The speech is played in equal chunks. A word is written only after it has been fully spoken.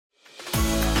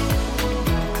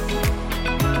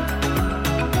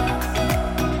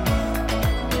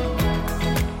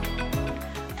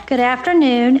Good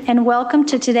afternoon and welcome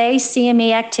to today's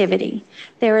CME activity.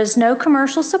 There is no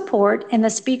commercial support and the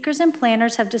speakers and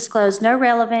planners have disclosed no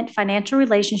relevant financial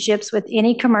relationships with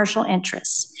any commercial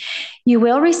interests. You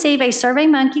will receive a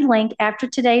SurveyMonkey link after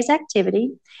today's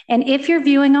activity, and if you're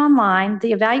viewing online,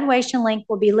 the evaluation link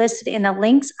will be listed in the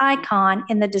links icon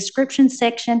in the description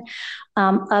section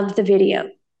of the video.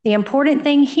 The important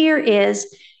thing here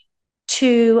is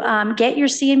to get your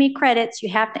CME credits, you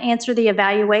have to answer the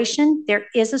evaluation. There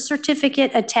is a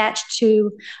certificate attached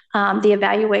to the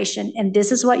evaluation, and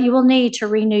this is what you will need to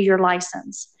renew your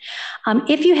license.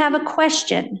 If you have a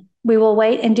question, we will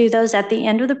wait and do those at the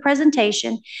end of the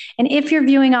presentation. And if you're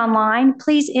viewing online,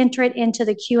 please enter it into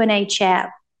the Q&A chat,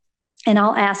 and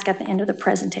I'll ask at the end of the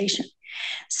presentation.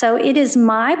 So it is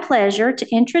my pleasure to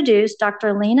introduce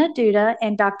Dr. Leena Dutta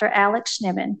and Dr. Alix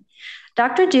Schnibben.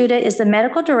 Dr. Dutta is the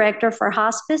Medical Director for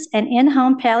Hospice and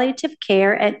In-Home Palliative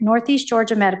Care at Northeast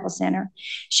Georgia Medical Center.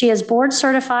 She is board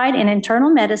certified in internal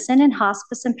medicine and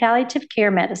hospice and palliative care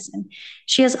medicine.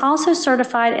 She is also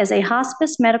certified as a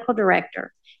hospice medical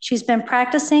director. She's been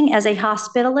practicing as a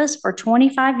hospitalist for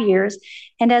 25 years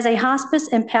and as a hospice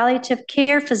and palliative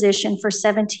care physician for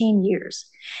 17 years.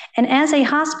 And as a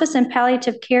hospice and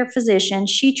palliative care physician,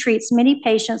 she treats many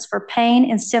patients for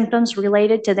pain and symptoms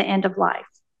related to the end of life.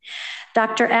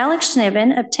 Dr. Alix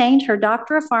Schnibben obtained her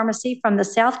Doctor of Pharmacy from the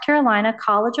South Carolina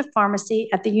College of Pharmacy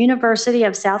at the University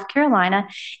of South Carolina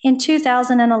in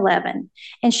 2011,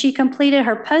 and she completed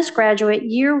her postgraduate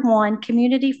Year 1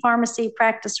 Community Pharmacy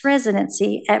Practice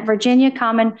Residency at Virginia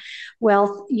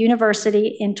Commonwealth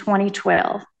University in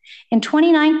 2012. In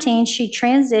 2019, she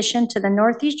transitioned to the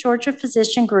Northeast Georgia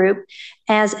Physician Group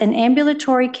as an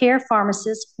ambulatory care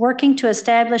pharmacist working to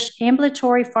establish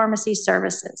ambulatory pharmacy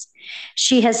services.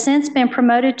 She has since been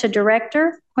promoted to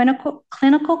Director,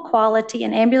 Clinical Quality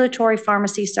and Ambulatory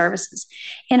Pharmacy Services.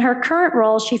 In her current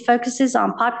role, she focuses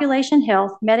on population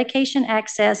health, medication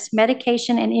access,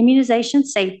 medication and immunization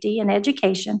safety and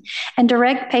education, and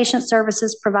direct patient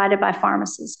services provided by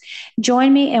pharmacists.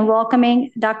 Join me in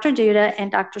welcoming Dr. Dutta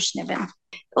and Dr. Schnibben.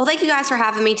 Well, thank you guys for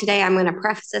having me today. I'm going to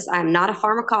preface this. I'm not a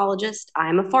pharmacologist.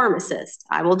 I'm a pharmacist.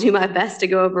 I will do my best to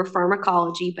go over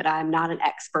pharmacology, but I'm not an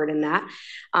expert in that.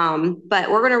 But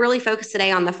we're going to really focus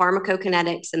today on the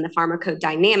pharmacokinetics and the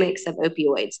pharmacodynamics of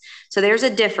opioids. So there's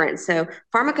a difference. So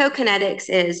pharmacokinetics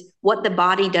is what the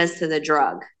body does to the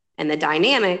drug, and the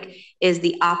dynamic is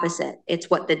the opposite. It's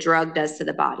what the drug does to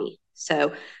the body.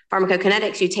 So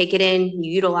pharmacokinetics, you take it in,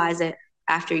 you utilize it.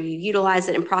 After you utilize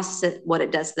it and process it, what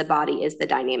it does to the body is the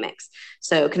dynamics.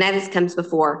 So kinetics comes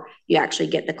before you actually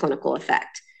get the clinical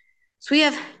effect. So we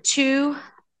have two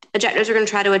objectives we're going to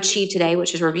try to achieve today,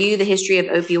 which is review the history of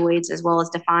opioids as well as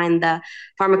define the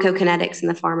pharmacokinetics and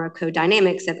the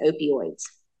pharmacodynamics of opioids.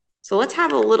 So let's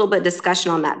have a little bit of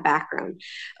discussion on that background.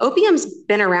 Opium's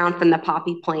been around from the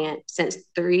poppy plant since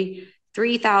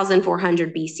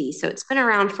 3,400 BC, so it's been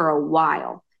around for a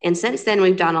while. And since then,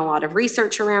 we've done a lot of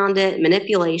research around it,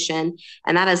 manipulation,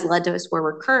 and that has led to us where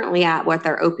we're currently at with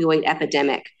our opioid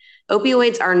epidemic.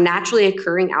 Opioids are naturally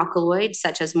occurring alkaloids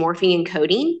such as morphine and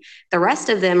codeine. The rest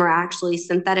of them are actually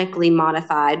synthetically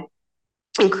modified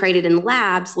and created in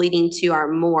labs, leading to our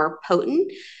more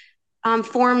potent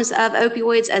forms of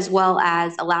opioids, as well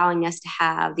as allowing us to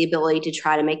have the ability to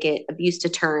try to make it abuse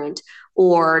deterrent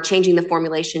or changing the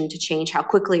formulation to change how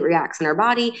quickly it reacts in our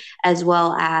body, as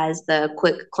well as the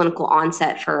quick clinical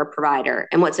onset for a provider.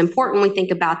 And what's important when we think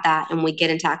about that and we get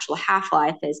into actual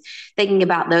half-life is thinking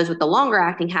about those with the longer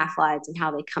acting half-lives and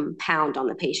how they compound on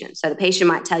the patient. So the patient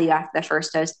might tell you after the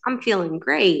first dose, I'm feeling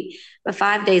great, but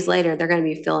 5 days later, they're going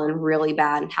to be feeling really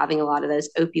bad and having a lot of those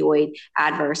opioid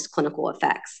adverse clinical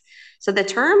effects. So the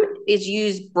term is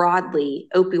used broadly,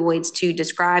 opioids, to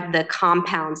describe the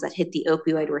compounds that hit the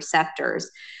opioid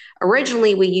receptors.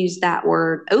 Originally, we used that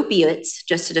word opiates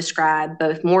just to describe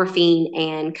both morphine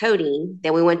and codeine.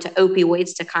 Then we went to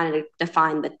opioids to kind of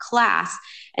define the class.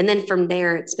 And then from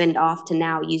there, it spun off to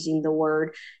now using the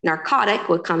word narcotic,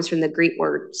 what comes from the Greek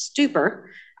word stupor,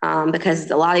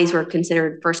 because a lot of these were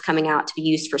considered first coming out to be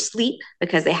used for sleep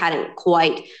because they hadn't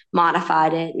quite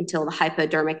modified it until the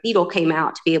hypodermic needle came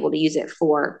out to be able to use it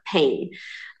for pain.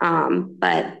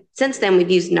 But since then, we've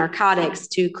used narcotics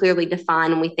to clearly define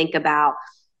when we think about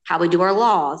how we do our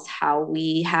laws, how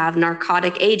we have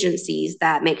narcotic agencies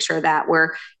that make sure that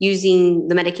we're using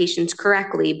the medications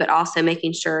correctly, but also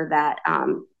making sure that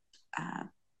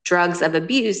drugs of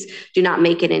abuse do not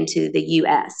make it into the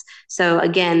U.S. So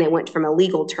again, it went from a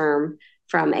legal term,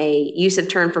 from a use of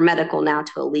term for medical now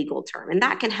to a legal term, and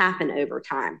that can happen over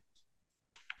time.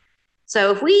 So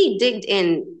if we digged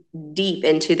in deep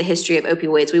into the history of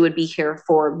opioids, we would be here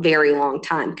for a very long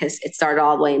time because it started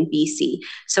all the way in BC.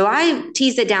 So I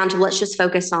teased it down to let's just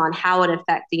focus on how it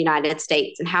affected the United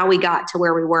States and how we got to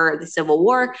where we were in the Civil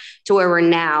War to where we're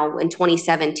now in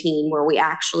 2017, where we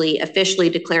actually officially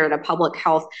declared a public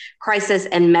health crisis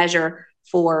and measure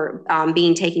for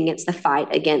being taken against the fight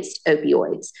against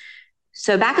opioids.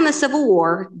 So back in the Civil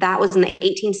War, that was in the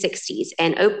 1860s,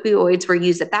 and opioids were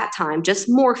used at that time, just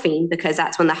morphine, because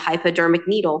that's when the hypodermic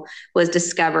needle was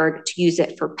discovered to use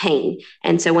it for pain.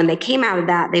 And so when they came out of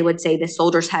that, they would say the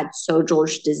soldiers had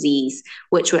soldier's disease,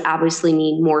 which would obviously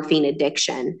mean morphine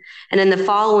addiction. And in the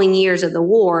following years of the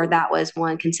war, that was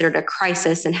one considered a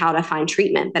crisis and how to find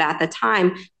treatment. But at the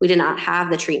time, we did not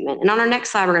have the treatment. And on our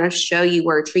next slide, we're going to show you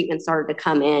where treatment started to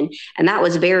come in. And that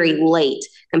was very late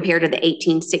compared to the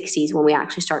 1860s when we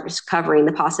actually started discovering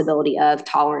the possibility of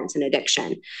tolerance and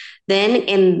addiction. Then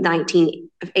in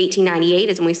 1898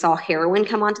 is when we saw heroin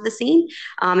come onto the scene.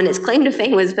 And its claim to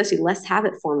fame was supposed to be less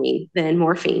habit forming than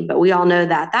morphine. But we all know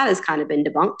that that has kind of been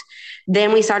debunked.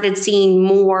 Then we started seeing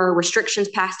more restrictions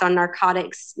passed on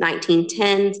narcotics,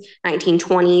 1910s,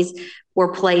 1920s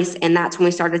were placed. And that's when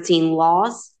we started seeing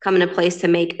laws come into place to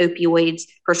make opioids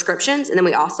prescriptions. And then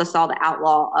we also saw the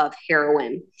outlaw of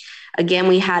heroin. Again,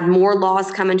 we had more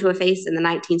laws come into effect in the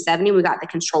 1970s. We got the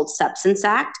Controlled Substance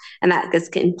Act, and that is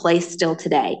in place still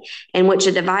today, in which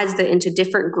it divides it into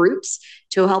different groups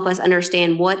to help us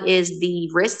understand what is the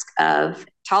risk of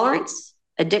tolerance,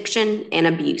 addiction, and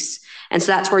abuse. And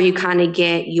so that's where you kind of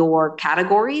get your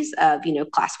categories of,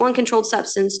 class 1 controlled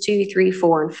substance, 2, 3,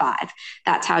 4, and 5.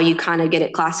 That's how you kind of get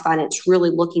it classified. It's really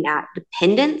looking at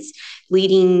dependence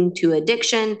leading to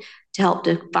addiction, to help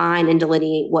define and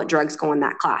delineate what drugs go in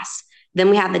that class. Then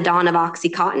we have the dawn of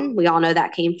OxyContin. We all know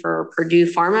that came for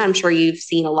Purdue Pharma. I'm sure you've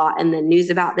seen a lot in the news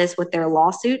about this with their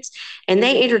lawsuits. And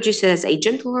they introduced it as a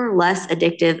gentler, less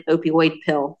addictive opioid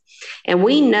pill. And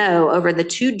we know over the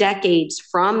 2 decades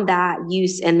from that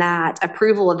use and that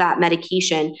approval of that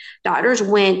medication, doctors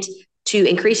went to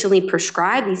increasingly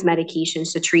prescribe these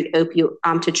medications to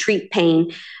treat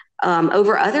pain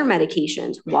over other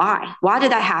medications. Why? Why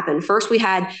did that happen? First, we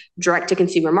had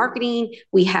direct-to-consumer marketing.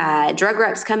 We had drug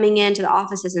reps coming into the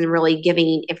offices and really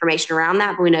giving information around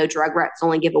that. But we know drug reps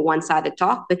only give a one-sided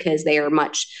talk because they are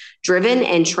much driven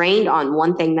and trained on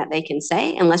one thing that they can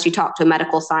say. Unless you talk to a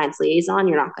medical science liaison,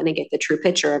 you're not going to get the true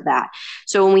picture of that.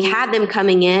 So when we had them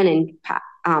coming in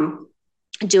and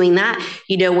doing that,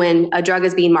 when a drug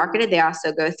is being marketed, they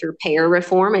also go through payer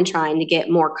reform and trying to get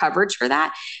more coverage for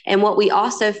that. And what we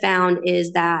also found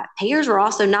is that payers were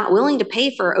also not willing to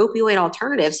pay for opioid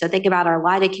alternatives. So think about our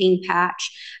lidocaine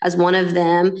patch as one of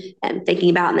them. And thinking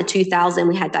about in the 2000s,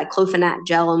 we had diclofenac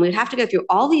gel, and we'd have to go through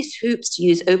all these hoops to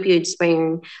use opioid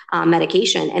sparing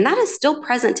medication. And that is still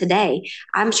present today.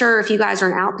 I'm sure if you guys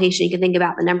are an outpatient, you can think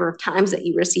about the number of times that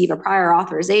you receive a prior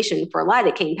authorization for a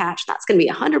lidocaine patch. That's going to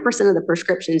be 100% of the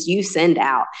prescriptions you send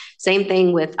out. Same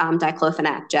thing with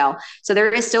diclofenac gel. So there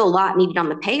is still a lot needed on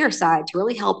the payer side to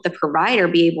really help the provider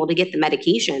be able to get the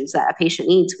medications that a patient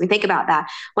needs. When we think about that,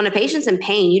 when a patient's in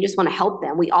pain, you just want to help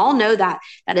them. We all know that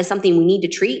that is something we need to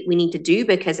treat, we need to do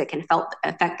because it can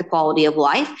affect the quality of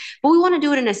life, but we want to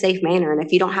do it in a safe manner. And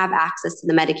if you don't have access to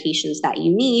the medications that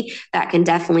you need, that can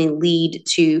definitely lead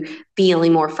to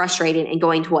feeling more frustrated and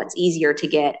going to what's easier to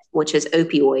get, which is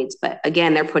opioids. But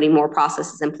again, they're putting more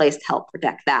processes in place to help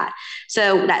protect that.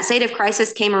 So that state of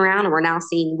crisis came around, and we're now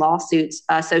seeing lawsuits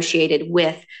associated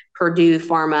with Purdue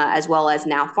Pharma, as well as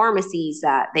now pharmacies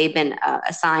that they've been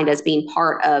assigned as being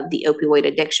part of the opioid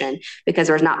addiction because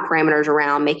there's not parameters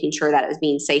around making sure that it was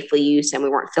being safely used and we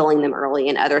weren't filling them early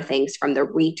and other things from the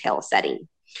retail setting.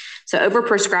 So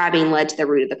overprescribing led to the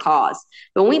root of the cause.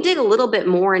 But when we dig a little bit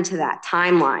more into that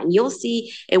timeline, you'll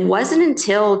see it wasn't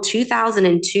until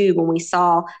 2002 when we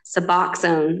saw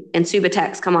Suboxone and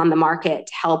Subutex come on the market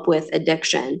to help with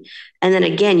addiction. And then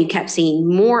again, you kept seeing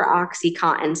more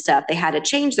OxyContin stuff. They had to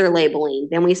change their labeling.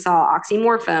 Then we saw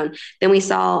oxymorphone. Then we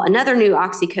saw another new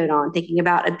oxycodone, thinking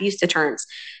about abuse deterrence.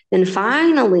 Then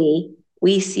finally,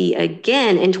 we see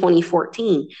again in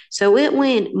 2014. So it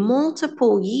went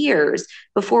multiple years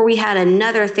before we had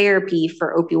another therapy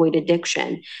for opioid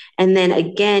addiction. And then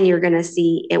again, you're going to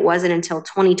see it wasn't until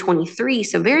 2023.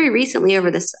 So very recently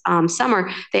over this summer,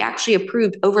 they actually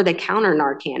approved over-the-counter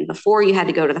Narcan. Before you had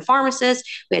to go to the pharmacist,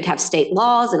 we had to have state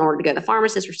laws in order to go to the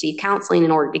pharmacist, receive counseling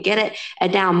in order to get it.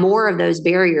 And now more of those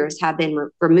barriers have been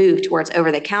removed towards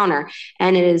over-the-counter.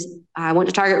 And it is, I went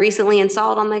to Target recently and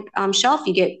saw it on the shelf.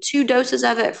 You get 2 doses doses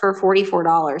of it for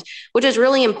 $44, which is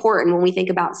really important when we think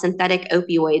about synthetic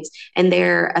opioids and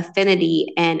their affinity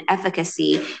and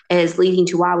efficacy is leading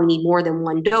to why we need more than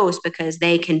one dose, because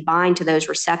they can bind to those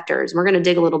receptors. We're going to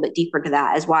dig a little bit deeper into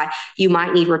that as why you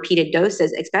might need repeated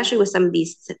doses, especially with some of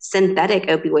these synthetic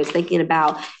opioids, thinking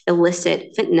about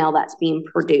illicit fentanyl that's being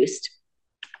produced.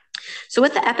 So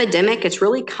with the epidemic, it's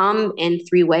really come in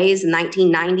three ways. In the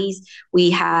 1990s, we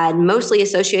had mostly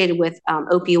associated with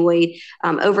opioid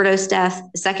overdose deaths.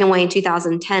 The second way in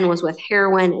 2010 was with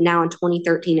heroin. And now in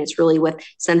 2013, it's really with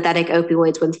synthetic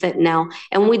opioids with fentanyl.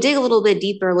 And when we dig a little bit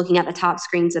deeper, looking at the top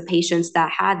screens of patients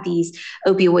that had these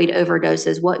opioid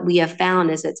overdoses, what we have found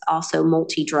is it's also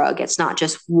multi-drug. It's not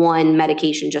just one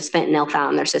medication, just fentanyl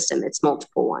found in their system. It's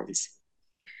multiple ones.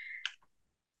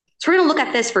 So we're going to look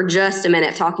at this for just a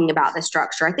minute, talking about the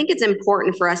structure. I think it's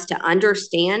important for us to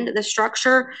understand the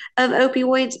structure of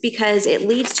opioids because it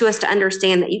leads to us to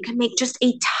understand that you can make just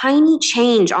a tiny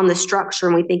change on the structure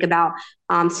when we think about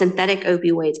synthetic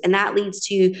opioids, and that leads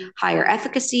to higher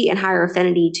efficacy and higher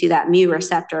affinity to that mu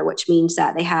receptor, which means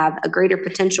that they have a greater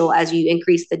potential as you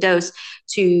increase the dose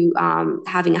to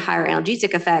having a higher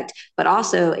analgesic effect, but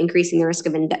also increasing the risk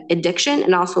of addiction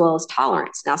and also well as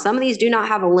tolerance. Now, some of these do not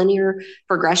have a linear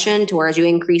progression to where as you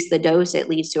increase the dose, it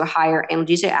leads to a higher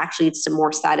analgesic, actually leads to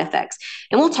more side effects.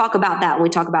 And we'll talk about that when we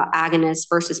talk about agonists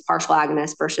versus partial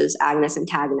agonists versus agonist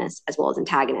antagonists, as well as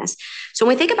antagonists. So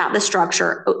when we think about the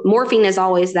structure, morphine is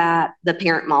always the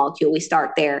parent molecule. We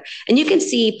start there. And you can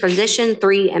see position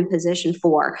 3 and position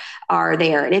 4 are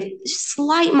there. And if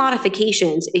slight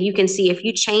modifications, you can see if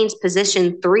you change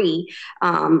position 3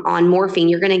 on morphine,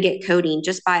 you're going to get codeine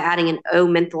just by adding an O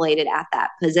mentholated at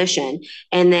that position.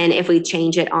 And then if we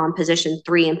change it on position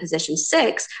 3 and position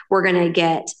 6, we're going to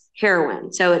get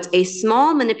heroin. So it's a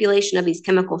small manipulation of these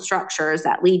chemical structures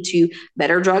that lead to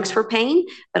better drugs for pain,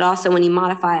 but also when you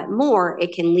modify it more,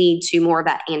 it can lead to more of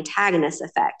that antagonist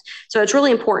effect. So it's really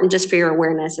important just for your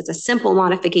awareness. It's a simple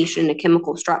modification in a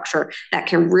chemical structure that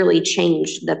can really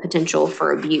change the potential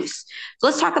for abuse. So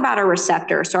let's talk about our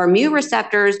receptors. So our mu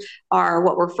receptors are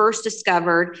what were first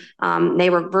discovered. They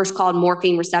were first called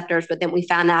morphine receptors, but then we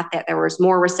found out that there was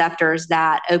more receptors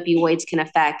that opioids can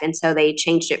affect. And so they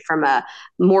changed it from a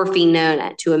morphine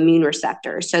known to immune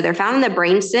receptors. So they're found in the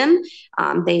brainstem.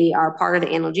 They are part of the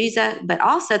analgesia, but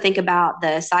also think about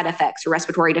the side effects: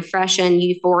 respiratory depression,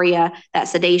 euphoria, that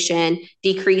sedation,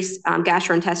 decreased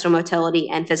gastrointestinal motility,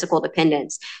 and physical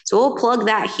dependence. So we'll plug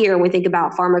that here when we think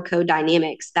about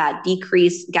pharmacodynamics, that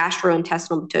decreased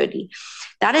gastrointestinal motility.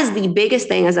 That is the biggest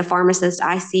thing as a pharmacist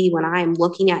I see when I am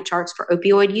looking at charts for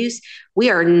opioid use. We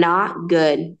are not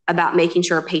good about making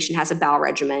sure a patient has a bowel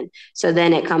regimen. So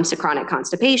then it comes to chronic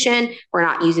constipation. We're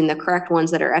not using the correct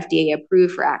ones that are FDA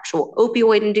approved for actual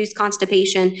opioid-induced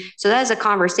constipation. So that is a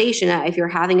conversation that if you're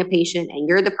having a patient and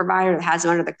you're the provider that has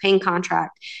them under the pain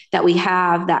contract, that we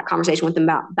have that conversation with them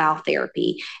about bowel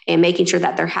therapy and making sure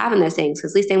that they're having those things.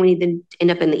 Because least thing we need to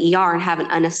end up in the ER and have an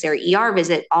unnecessary ER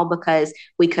visit, all because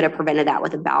we could have prevented that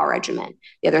with a bowel regimen.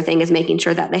 The other thing is making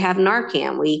sure that they have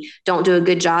Narcan. We don't do a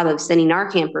good job of sending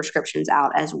Narcan prescriptions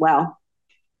out as well.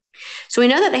 So we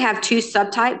know that they have two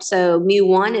subtypes. So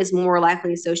mu1 is more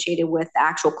likely associated with the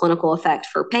actual clinical effect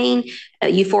for pain,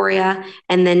 euphoria,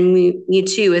 and then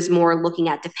mu2 is more looking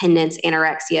at dependence,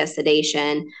 anorexia,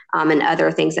 sedation, and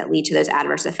other things that lead to those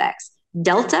adverse effects.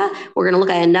 Delta, we're going to look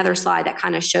at another slide that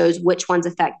kind of shows which ones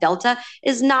affect delta,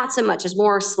 is not so much, is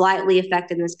more slightly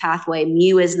affected in this pathway.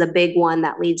 Mu is the big one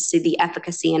that leads to the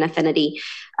efficacy and affinity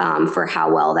for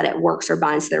how well that it works or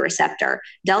binds to the receptor.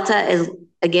 Delta is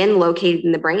again located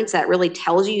in the brain, so that really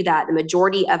tells you that the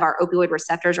majority of our opioid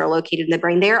receptors are located in the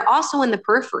brain. They are also in the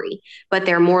periphery, but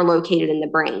they're more located in the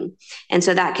brain. And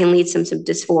so that can lead to some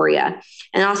dysphoria.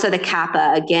 And also the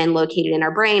kappa, again, located in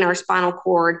our brain, our spinal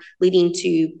cord, leading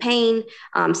to pain,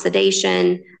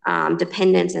 sedation,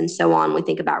 dependence, and so on. We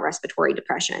think about respiratory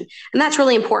depression. And that's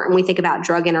really important when we think about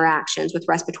drug interactions with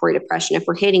respiratory depression. If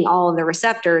we're hitting all of the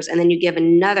receptors and then you give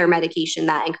another medication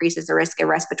that increases the risk of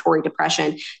respiratory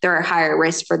depression, there are higher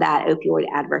risks for that opioid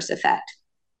adverse effect.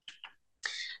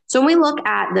 So when we look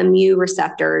at the mu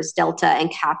receptors, delta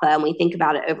and kappa, and we think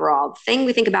about it overall, the thing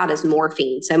we think about is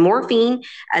morphine. So morphine,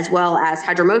 as well as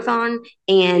hydromorphone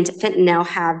and fentanyl,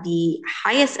 have the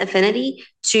highest affinity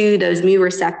to those mu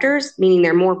receptors, meaning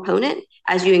they're more potent.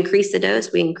 As you increase the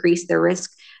dose, we increase the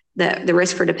risk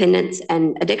for dependence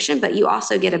and addiction, but you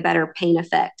also get a better pain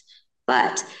effect.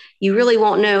 But you really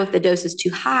won't know if the dose is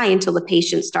too high until the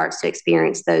patient starts to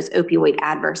experience those opioid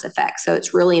adverse effects. So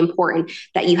it's really important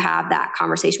that you have that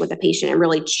conversation with the patient and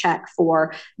really check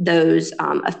for those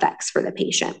effects for the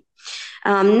patient.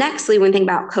 Nextly, when we think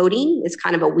about codeine, it's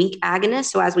kind of a weak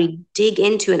agonist. So as we dig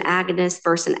into an agonist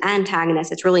versus an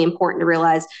antagonist, it's really important to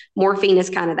realize morphine is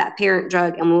kind of that parent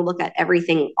drug, and we'll look at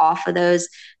everything off of those.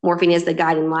 Morphine is the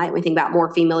guiding light. When we think about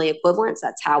morphine milli equivalents,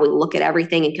 that's how we look at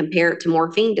everything and compare it to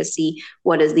morphine to see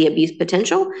what is the abuse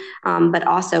potential, but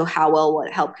also how well will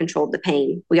it help control the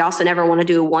pain. We also never want to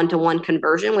do a one-to-one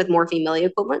conversion with morphine milli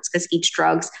equivalents because each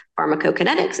drug's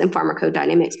pharmacokinetics and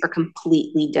pharmacodynamics are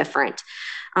completely different.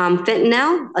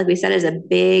 Fentanyl, like we said, is a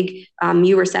big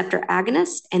mu receptor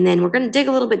agonist. And then we're going to dig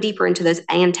a little bit deeper into those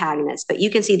antagonists. But you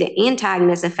can see the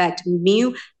antagonists affect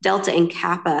mu, delta, and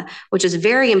kappa, which is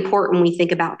very important when we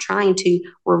think about trying to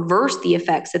reverse the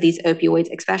effects of these opioids,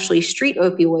 especially street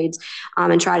opioids,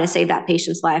 and try to save that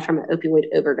patient's life from an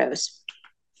opioid overdose.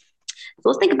 So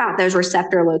let's think about those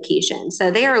receptor locations.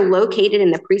 So they are located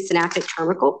in the presynaptic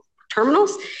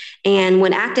terminals. And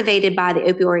when activated by the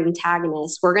opioid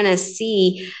antagonist, we're going to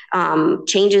see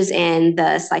changes in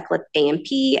the cyclic AMP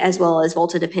as well as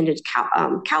voltage-dependent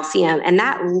calcium. And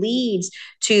that leads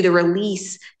to the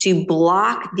release to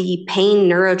block the pain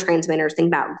neurotransmitters. Think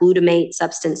about glutamate,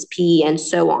 substance P, and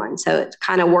so on. So it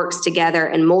kind of works together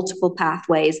in multiple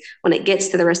pathways when it gets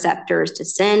to the receptors to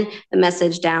send the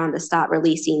message down to stop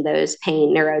releasing those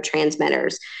pain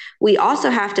neurotransmitters. We also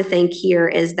have to think here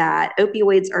is that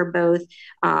opioids are both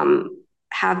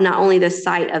have not only the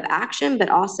site of action, but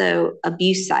also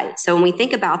abuse site. So when we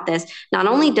think about this, not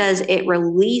only does it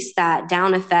release that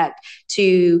down effect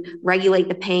to regulate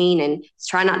the pain and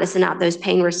try not to send out those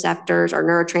pain receptors or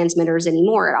neurotransmitters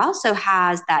anymore, it also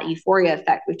has that euphoria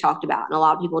effect we've talked about. And a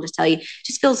lot of people just tell you, it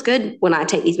just feels good when I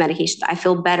take these medications. I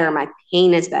feel better. My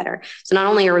pain is better. So not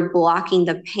only are we blocking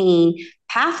the pain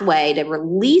pathway to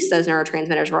release those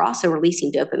neurotransmitters, we're also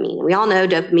releasing dopamine. And we all know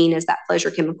dopamine is that pleasure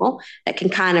chemical that can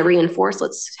kind of reinforce,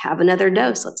 let's have another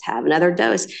dose, let's have another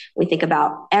dose. We think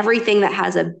about everything that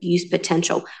has abuse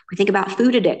potential. We think about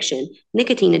food addiction,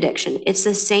 nicotine addiction. It's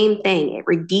the same thing. It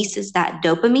reduces that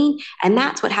dopamine, and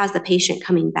that's what has the patient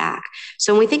coming back.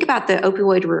 So when we think about the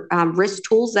opioid risk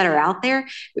tools that are out there,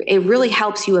 it really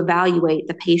helps you evaluate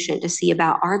the patient to see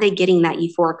about, are they getting that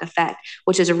euphoric effect,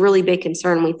 which is a really big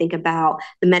concern when we think about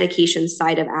the medication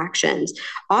side of actions.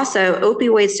 Also,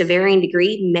 opioids to varying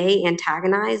degree may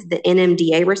antagonize the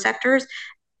NMDA receptors,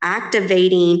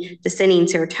 activating descending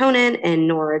serotonin and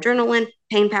noradrenaline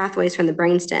pain pathways from the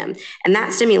brainstem. And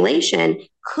that stimulation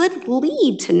could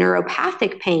lead to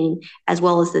neuropathic pain as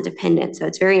well as the dependence. So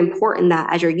it's very important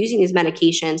that as you're using these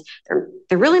medications,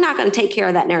 they're really not going to take care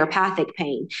of that neuropathic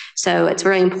pain. So it's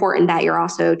very important that you're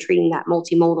also treating that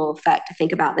multimodal effect to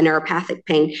think about the neuropathic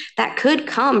pain that could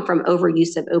come from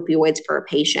overuse of opioids for a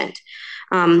patient.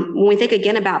 When we think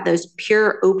again about those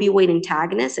pure opioid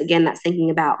antagonists, again, that's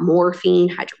thinking about morphine,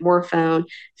 hydromorphone,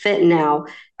 fentanyl,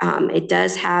 it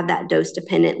does have that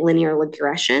dose-dependent linear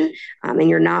regression, and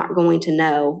you're not going to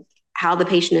know how the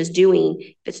patient is doing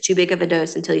if it's too big of a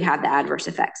dose until you have the adverse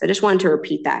effects. I just wanted to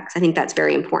repeat that because I think that's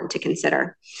very important to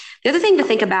consider. The other thing to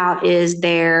think about is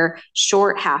their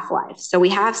short half-life. So we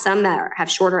have some that have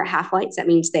shorter half-lives. That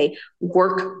means they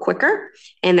work quicker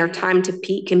and their time to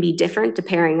peak can be different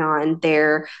depending on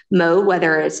their mode,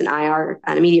 whether it's an IR,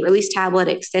 an immediate release tablet,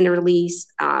 extended release,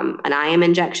 an IM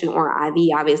injection, or IV.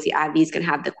 Obviously, IVs can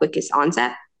have the quickest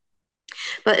onset.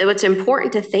 But what's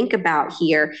important to think about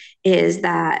here is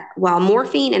that while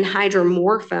morphine and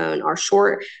hydromorphone are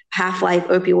short half-life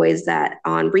opioids that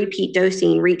on repeat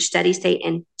dosing reach steady state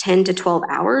in 10 to 12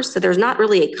 hours, so there's not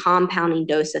really a compounding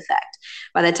dose effect.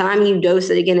 By the time you dose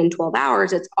it again in 12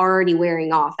 hours, it's already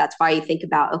wearing off. That's why you think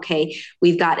about, okay,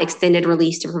 we've got extended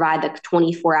release to provide the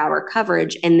 24-hour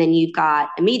coverage, and then you've got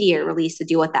immediate release to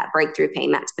deal with that breakthrough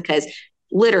pain. That's because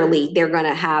literally they're going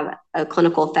to have a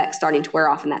clinical effect starting to wear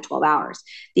off in that 12 hours.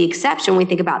 The exception, we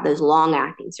think about those long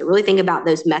acting. So really think about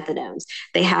those methadones.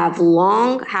 They have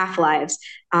long half-lives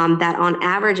that on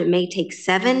average, it may take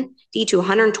 70 to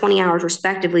 120 hours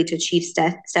respectively to achieve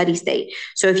steady state.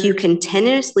 So if you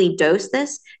continuously dose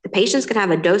this, the patient's going to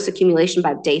have a dose accumulation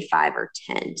by day 5 or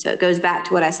 10. So it goes back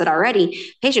to what I said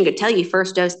already. Patient could tell you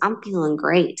first dose, I'm feeling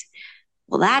great.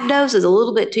 Well, that dose is a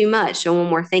little bit too much. So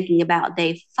when we're thinking about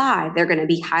day 5, they're going to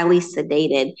be highly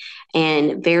sedated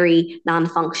and very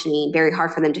non-functioning, very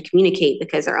hard for them to communicate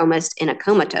because they're almost in a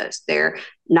comatose. They're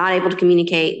not able to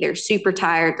communicate. They're super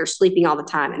tired. They're sleeping all the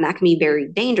time. And that can be very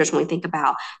dangerous when we think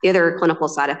about the other clinical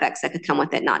side effects that could come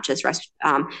with it, not just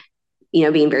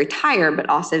being very tired, but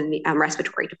also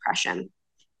respiratory depression.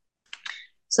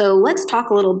 So let's talk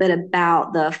a little bit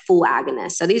about the full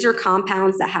agonists. So these are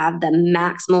compounds that have the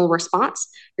maximal response.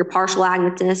 Your partial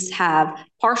agonists have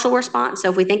partial response. So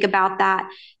if we think about that,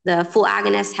 the full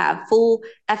agonists have full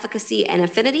efficacy and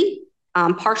affinity.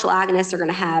 Partial agonists are going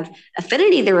to have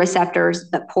affinity to the receptors,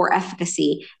 but poor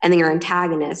efficacy. And then your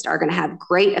antagonists are going to have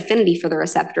great affinity for the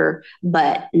receptor,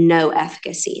 but no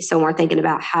efficacy. So we're thinking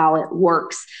about how it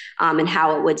works and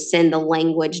how it would send the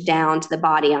language down to the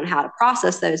body on how to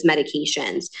process those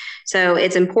medications. So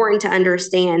it's important to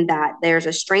understand that there's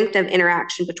a strength of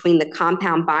interaction between the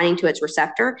compound binding to its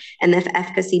receptor and the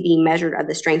efficacy being measured of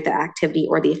the strength of activity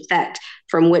or the effect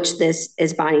from which this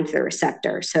is binding to the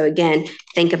receptor. So again,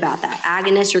 think about that.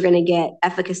 Agonists, you're going to get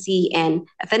efficacy and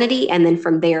affinity, and then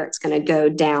from there, it's going to go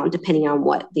down depending on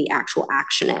what the actual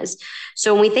action is.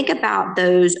 So when we think about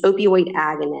those opioid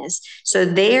agonists, so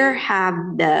they have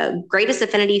the greatest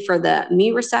affinity for the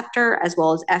mu receptor as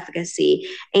well as efficacy.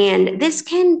 And this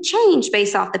can change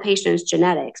based off the patient's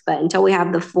genetics, but until we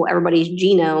have the full everybody's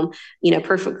genome,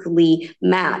 perfectly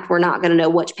mapped, we're not going to know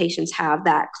which patients have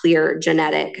that clear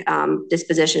genetic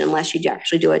disposition unless you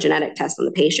actually do a genetic test on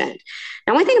the patient.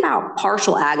 Now, when we think about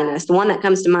partial agonists, the one that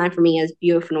comes to mind for me is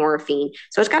buprenorphine.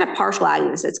 So it's got a partial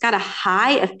agonist. It's got a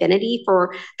high affinity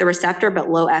for the receptor, but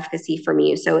low efficacy for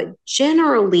mu. So it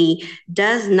generally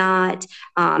does not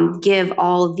give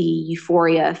all the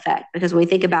euphoria effect, because when we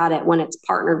think about it, when it's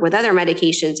partnered with other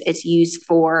medications, it's used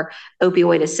for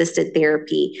opioid-assisted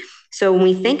therapy. So when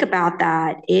we think about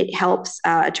that, it helps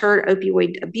deter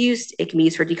opioid abuse. It can be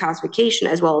used for detoxification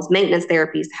as well as maintenance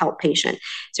therapies to help patients.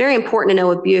 It's very important to know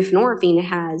with buprenorphine,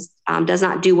 it does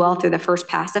not do well through the first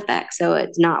pass effect, so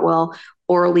it's not well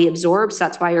orally absorbed. So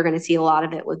that's why you're going to see a lot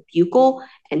of it with buccal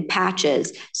and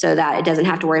patches, so that it doesn't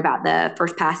have to worry about the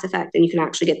first pass effect, and you can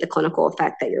actually get the clinical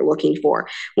effect that you're looking for.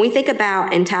 When we think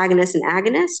about antagonists and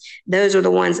agonists, those are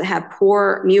the ones that have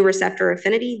poor mu receptor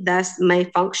affinity, thus may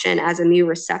function as a mu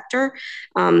receptor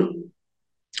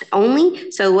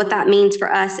only. So what that means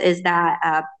for us is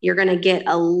that you're going to get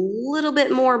a little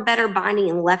bit more better binding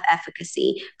and less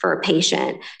efficacy for a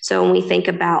patient. So when we think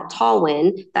about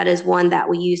Talwin, that is one that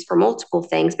we use for multiple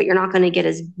things, but you're not going to get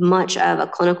as much of a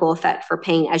clinical effect for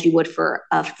pain as you would for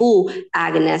a full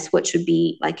agonist, which would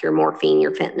be like your morphine,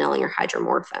 your fentanyl, and your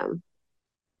hydromorphone.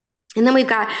 And then we've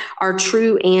got our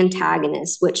true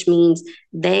antagonists, which means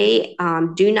they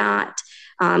do not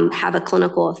have a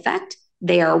clinical effect.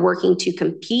 They are working to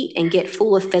compete and get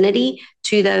full affinity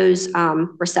to those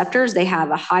receptors. They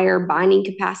have a higher binding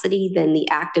capacity than the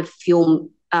active fuel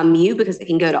mu, because it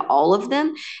can go to all of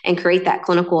them and create that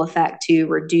clinical effect to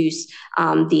reverse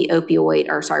the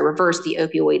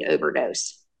opioid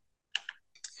overdose.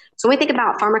 So when we think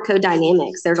about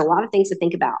pharmacodynamics, there's a lot of things to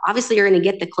think about. Obviously, you're going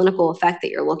to get the clinical effect that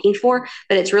you're looking for,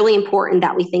 but it's really important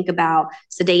that we think about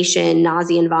sedation,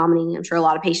 nausea, and vomiting. I'm sure a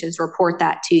lot of patients report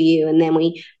that to you, and then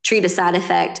we treat a side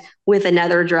effect with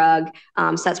another drug.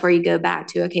 So that's where you go back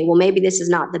to, okay, well, maybe this is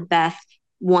not the best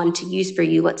one to use for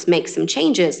you. Let's make some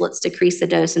changes. Let's decrease the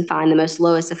dose and find the most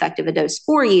lowest effective dose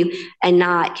for you, and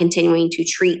not continuing to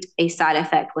treat a side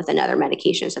effect with another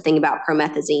medication. So think about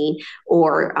promethazine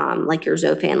or like your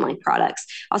Zofan-like products.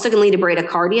 Also can lead to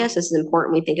bradycardia. So this is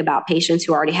important. We think about patients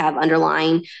who already have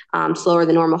underlying slower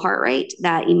than normal heart rate,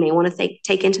 that you may want to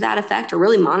take into that effect, or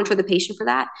really monitor the patient for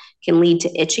that. Can lead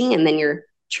to itching, and then you're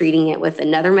treating it with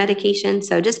another medication.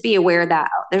 So just be aware that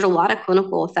there's a lot of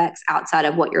clinical effects outside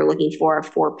of what you're looking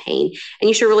for pain, and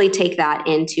you should really take that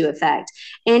into effect.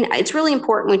 And it's really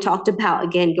important, we talked about,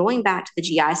 again, going back to the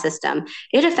GI system,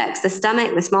 it affects the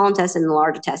stomach, the small intestine, and the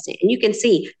large intestine. And you can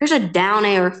see there's a down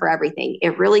arrow for everything.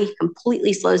 It really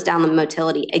completely slows down the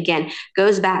motility. Again,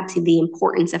 goes back to the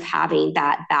importance of having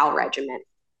that bowel regimen.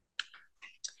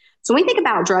 So when we think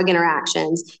about drug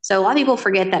interactions, so a lot of people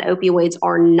forget that opioids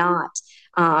are not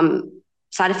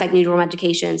side effect neutral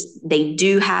medications. They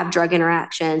do have drug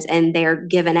interactions, and they're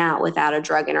given out without a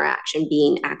drug interaction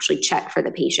being actually checked for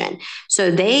the patient. So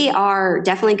they are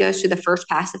definitely goes through the first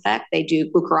pass effect. They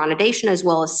do glucuronidation as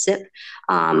well as SIP,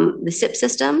 the SIP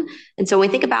system. And so when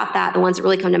we think about that, the ones that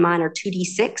really come to mind are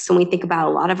 2D6. So when we think about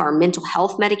a lot of our mental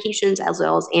health medications as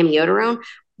well as amiodarone,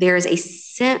 there is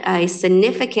a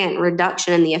significant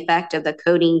reduction in the effect of the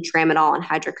codeine, tramadol, and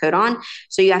hydrocodone.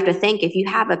 So you have to think, if you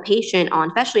have a patient on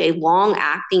especially a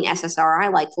long-acting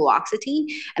SSRI like fluoxetine,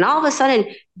 and all of a sudden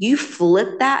you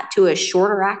flip that to a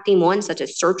shorter-acting one such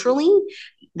as sertraline,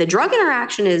 the drug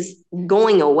interaction is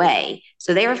going away.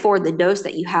 So therefore, the dose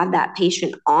that you have that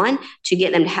patient on to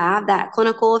get them to have that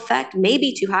clinical effect may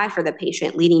be too high for the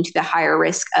patient, leading to the higher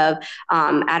risk of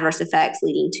adverse effects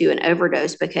leading to an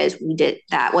overdose, because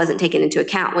that wasn't taken into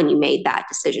account when you made that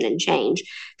decision and change.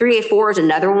 3A4 is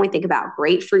another one. We think about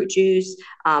grapefruit juice,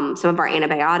 some of our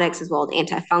antibiotics, as well as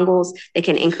antifungals. They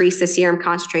can increase the serum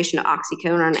concentration of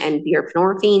oxycodone and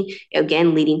buprenorphine,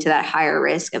 again, leading to that higher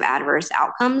risk of adverse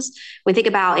outcomes. When we think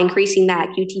about increasing that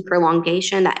QT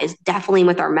prolongation, that is definitely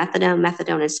with our methadone.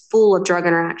 Methadone is full of drug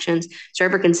interactions. So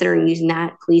if you're considering using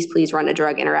that, please run a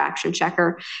drug interaction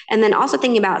checker. And then also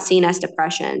thinking about CNS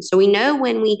depression. So we know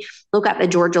when we look at the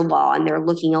Georgia law, and they're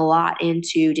looking a lot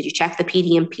into, did you check the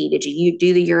PDMP? Did you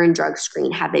do the urine drug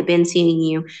screen? Have they been seeing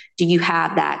you? Do you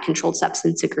have that controlled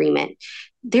substance agreement?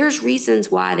 There's reasons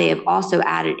why they have also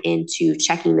added into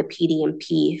checking the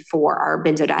PDMP for our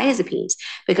benzodiazepines,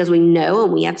 because we know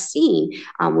and we have seen,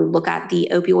 we look at the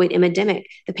opioid epidemic,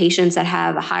 the patients that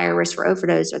have a higher risk for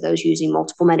overdose are those using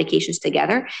multiple medications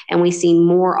together. And we see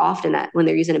more often that when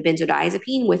they're using a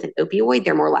benzodiazepine with an opioid,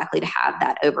 they're more likely to have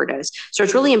that overdose. So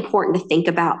it's really important to think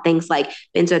about things like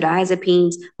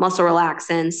benzodiazepines, muscle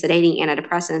relaxants, sedating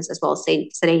antidepressants, as well as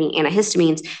sedating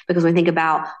antihistamines, because when we think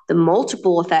about the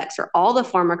multiple effects or all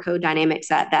the pharmacodynamics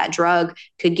that drug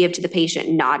could give to the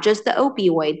patient, not just the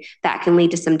opioid, that can lead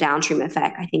to some downstream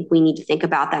effect. I think we need to think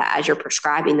about that as you're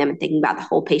prescribing them and thinking about the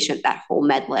whole patient, that whole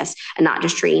med list, and not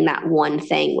just treating that one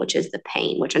thing, which is the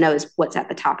pain, which I know is what's at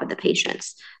the top of the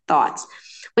patient's thoughts.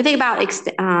 We think about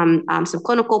some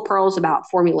clinical pearls about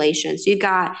formulation. So you've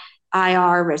got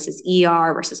IR versus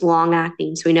ER versus long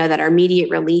acting. So we know that our immediate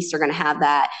release are going to have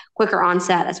that quicker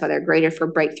onset. That's why they're greater for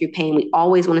breakthrough pain. We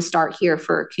always want to start here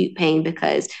for acute pain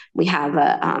because we have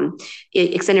a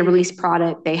extended release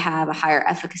product. They have a higher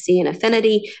efficacy and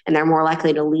affinity, and they're more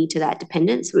likely to lead to that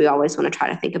dependence. So we always want to try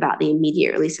to think about the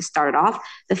immediate release to start it off.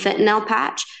 The fentanyl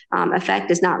patch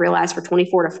effect is not realized for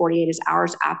 24 to 48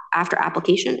 hours after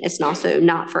application. It's also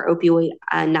not for opioid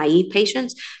naive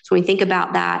patients. So when we think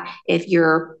about that, if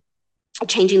you're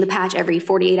changing the patch every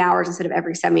 48 hours instead of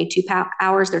every 72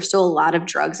 hours, there's still a lot of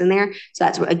drugs in there. So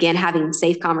that's, again, having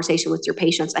safe conversation with your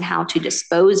patients on how to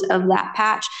dispose of that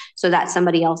patch so that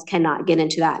somebody else cannot get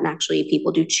into that. And actually,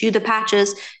 people do chew the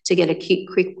patches to get a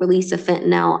quick release of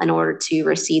fentanyl in order to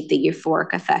receive the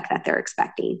euphoric effect that they're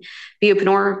expecting.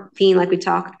 Buprenorphine, like we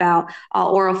talked about,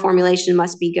 all oral formulation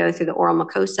must go through the oral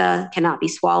mucosa, cannot be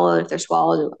swallowed. If they're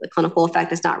swallowed, the clinical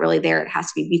effect is not really there. It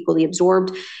has to be buccally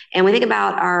absorbed. And we think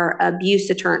about our abuse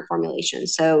deterrent formulation.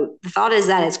 So the thought is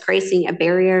that it's creating a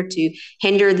barrier to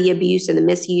hinder the abuse and the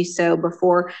misuse. So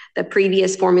before, the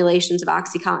previous formulations of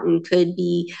OxyContin could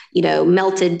be,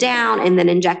 melted down and then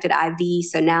injected IV.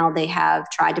 So now they have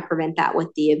tried to prevent that with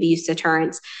the abuse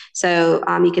deterrents. So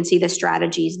you can see the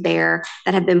strategies there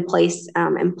that have been placed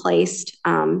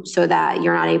so that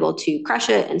you're not able to crush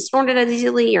it and snort it as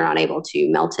easily. You're not able to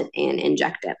melt it and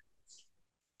inject it.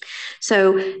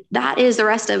 So that is the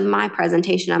rest of my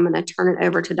presentation. I'm going to turn it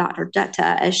over to Dr.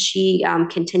 Dutta as she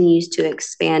continues to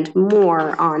expand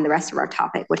more on the rest of our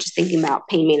topic, which is thinking about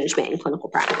pain management in clinical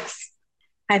practice.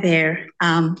 Hi there.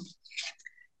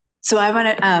 So I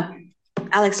want to,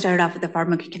 Alex started off with the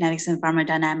pharmacokinetics and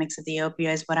pharmacodynamics of the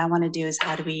opioids. What I want to do is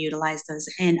how do we utilize those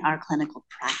in our clinical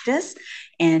practice?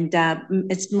 And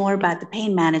it's more about the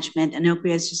pain management, and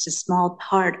opioids is just a small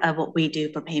part of what we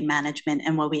do for pain management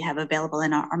and what we have available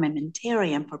in our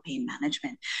armamentarium for pain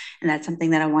management. And that's something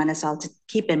that I want us all to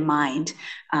keep in mind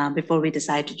before we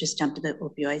decide to just jump to the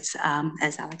opioids,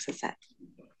 as Alex has said.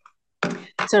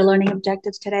 So our learning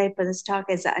objectives today for this talk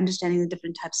is understanding the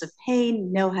different types of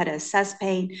pain, know how to assess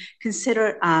pain,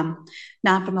 consider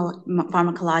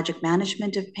non-pharmacologic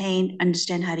management of pain,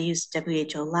 understand how to use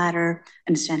WHO ladder,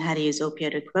 understand how to use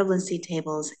opioid equivalency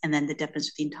tables, and then the difference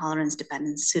between tolerance,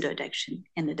 dependence, pseudo-addiction,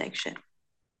 and addiction.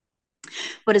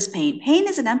 What is pain? Pain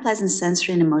is an unpleasant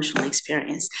sensory and emotional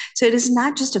experience. So it is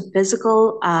not just a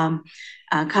physical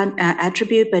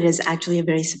attribute, but is actually a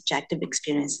very subjective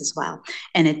experience as well.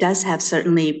 And it does have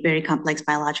certainly very complex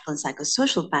biological and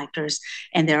psychosocial factors.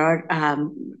 And there are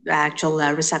actual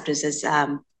receptors, as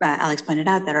Alex pointed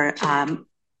out, that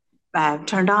are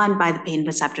turned on by the pain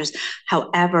receptors.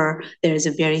 However, there is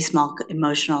a very small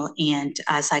emotional and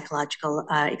psychological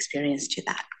experience to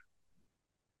that.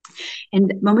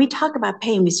 And when we talk about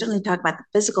pain, we certainly talk about the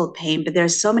physical pain, but there are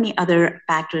so many other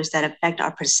factors that affect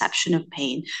our perception of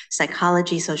pain: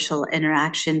 psychology, social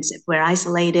interactions. If we're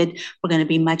isolated, we're going to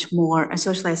be much more,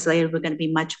 social isolated, we're going to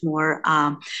be much more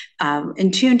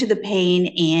in tune to the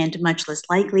pain and much less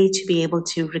likely to be able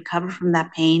to recover from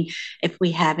that pain. If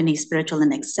we have any spiritual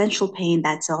and existential pain,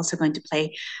 that's also going to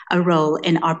play a role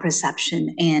in our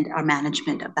perception and our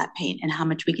management of that pain and how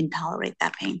much we can tolerate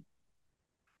that pain.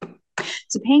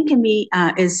 So pain can be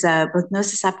is both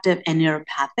nociceptive and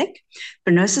neuropathic.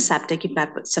 For nociceptive, you've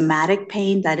got somatic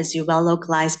pain, that is your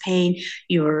well-localized pain,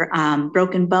 your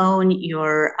broken bone,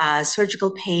 your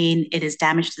surgical pain. It is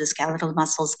damage to the skeletal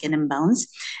muscle, skin, and bones.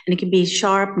 And it can be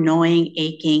sharp, gnawing,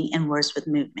 aching, and worse with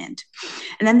movement.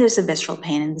 And then there's the visceral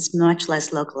pain, and it's much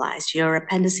less localized. Your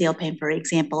appendiceal pain, for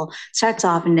example, starts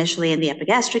off initially in the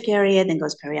epigastric area, then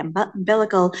goes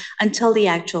periumbilical until the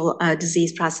actual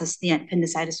disease process, the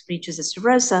appendicitis, reaches its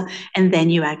serosa, and then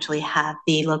you actually have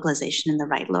the localization in the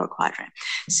right lower quadrant.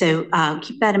 So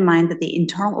keep that in mind, that the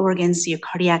internal organs, your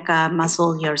cardiac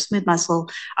muscle, your smooth muscle,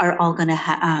 are all going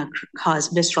to cause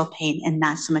visceral pain and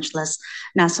not so much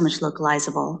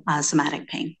localizable somatic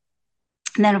pain.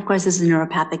 And then, of course, this is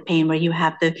neuropathic pain, where you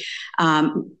have the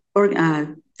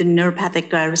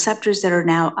neuropathic receptors that are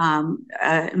now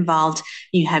involved.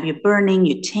 You have your burning,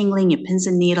 your tingling, your pins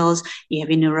and needles. You have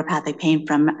your neuropathic pain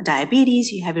from diabetes.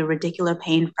 You have your radicular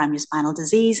pain from your spinal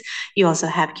disease. You also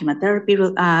have chemotherapy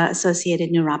associated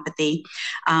neuropathy.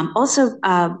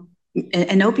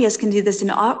 And opiates can do this, and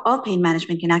all pain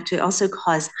management can actually also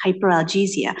cause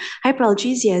hyperalgesia.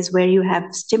 Hyperalgesia is where you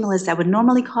have stimulus that would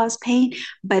normally cause pain,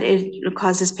 but it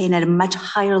causes pain at a much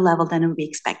higher level than it would be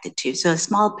expected to. So a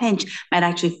small pinch might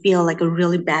actually feel like a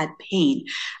really bad pain.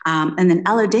 And then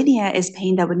allodynia is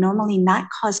pain that would normally not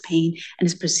cause pain and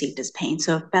is perceived as pain.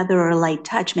 So a feather or a light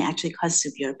touch may actually cause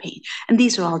severe pain. And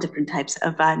these are all different types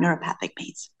of neuropathic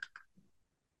pains.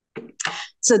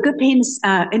 So good pain is,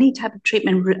 any type of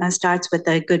treatment starts with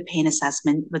a good pain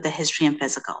assessment with a history and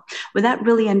physical. Without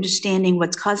really understanding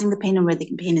what's causing the pain and where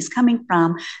the pain is coming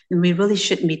from, then we really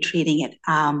shouldn't be treating it.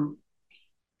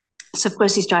 So of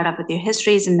course you start off with your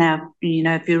histories, and now,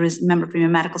 if you remember from your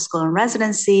medical school and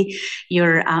residency,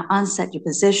 your onset, your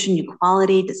position, your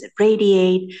quality, does it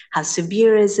radiate? How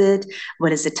severe is it?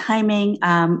 What is the timing?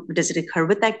 Does it occur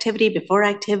with activity, before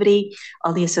activity?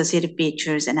 All the associated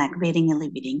features and aggravating and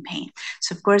alleviating pain.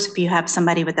 So of course, if you have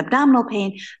somebody with abdominal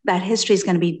pain, that history is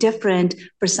going to be different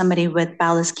for somebody with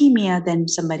bowel ischemia than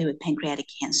somebody with pancreatic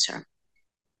cancer.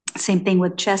 Same thing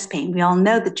with chest pain. We all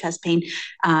know that chest pain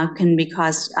can be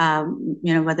caused,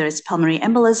 whether it's pulmonary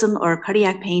embolism or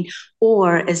cardiac pain,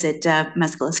 or is it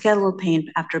musculoskeletal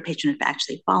pain after a patient has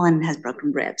actually fallen and has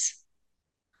broken ribs.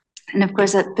 And of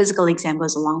course, a physical exam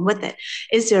goes along with it.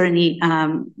 Is there any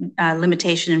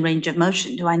limitation in range of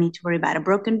motion? Do I need to worry about a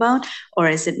broken bone, or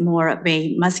is it more of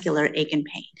a muscular ache and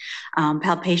pain?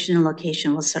 Palpation and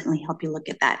location will certainly help you look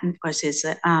at that. And of course, is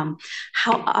how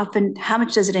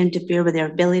much does it interfere with their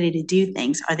ability to do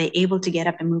things? Are they able to get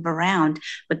up and move around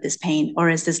with this pain, or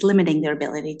is this limiting their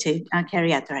ability to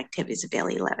carry out their activities of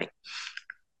daily living?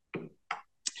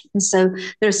 And so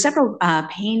there are several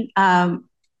pain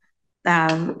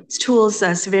tools,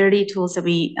 severity tools that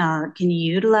we can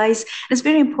utilize. And it's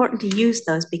very important to use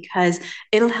those because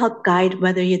it'll help guide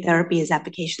whether your therapy is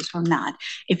efficacious or not.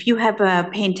 If you have a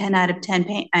pain 10 out of 10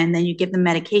 pain, and then you give them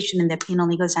medication and their pain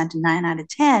only goes down to 9 out of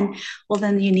 10, well,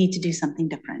 then you need to do something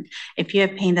different. If you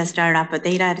have pain that started off with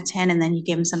 8 out of 10 and then you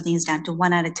give them something that's down to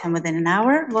 1 out of 10 within an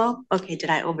hour, well, okay,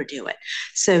 did I overdo it?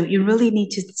 So you really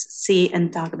need to see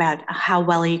and talk about how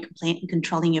well are you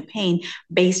controlling your pain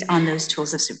based on those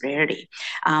tools of severity.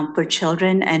 For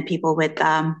children and people with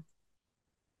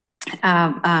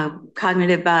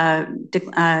cognitive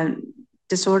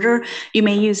disorder, you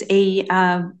may use a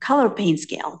color pain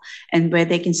scale, and where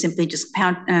they can simply just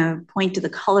point to the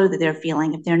color that they're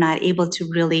feeling if they're not able to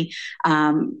really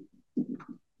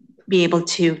be able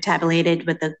to tabulate it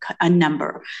with a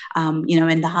number.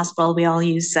 In the hospital, we all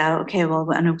use, on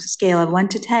a scale of 1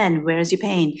 to 10, where is your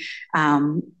pain?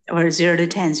 Or 0 to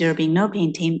 10, 0 being no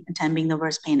pain, 10 being the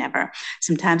worst pain ever.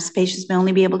 Sometimes patients may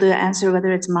only be able to answer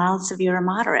whether it's mild, severe, or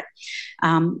moderate.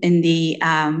 In the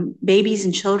babies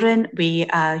and children, we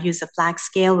use a flax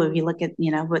scale where we look at,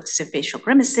 what's the facial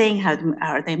grimacing, how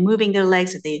are they moving their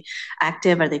legs, are they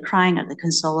active, are they crying, are they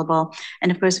consolable? And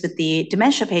of course, with the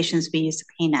dementia patients, we use the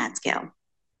pain ad scale.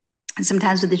 And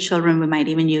sometimes with the children, we might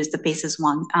even use the Faces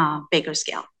 1 Baker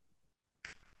scale.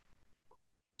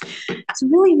 So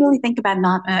really think about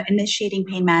not initiating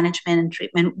pain management and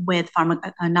treatment with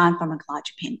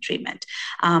non-pharmacologic pain treatment.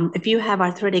 If you have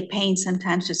arthritic pain,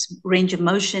 sometimes just range of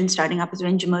motion, starting up with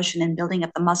range of motion and building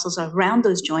up the muscles around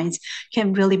those joints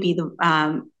can really be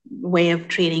the way of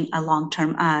treating a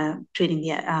long-term, treating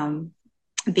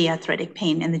the arthritic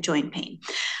pain and the joint pain.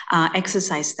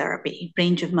 Exercise therapy,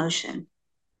 range of motion,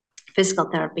 physical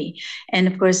therapy, and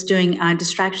of course doing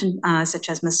distraction such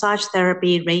as massage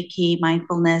therapy, Reiki,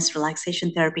 mindfulness,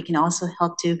 relaxation therapy can also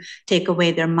help to take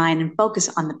away their mind and focus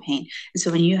on the pain. And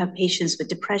so when you have patients with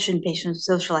depression, patients with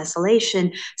social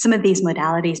isolation, some of these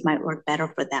modalities might work better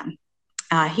for them.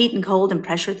 Heat and cold and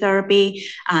pressure therapy,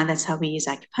 that's how we use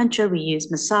acupuncture. We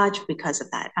use massage because of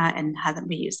that, and how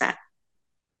we use that.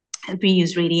 We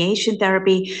use radiation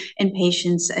therapy in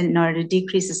patients in order to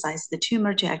decrease the size of the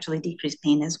tumor to actually decrease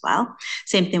pain as well.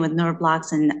 Same thing with nerve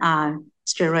blocks and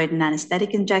steroid and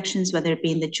anesthetic injections, whether it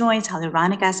be in the joints,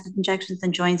 hyaluronic acid injections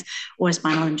in joints, or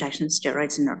spinal injections,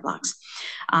 steroids and nerve blocks.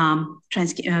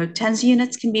 TENS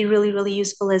units can be really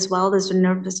useful as well. Those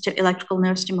are electrical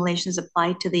nerve stimulations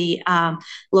applied to the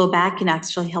low back can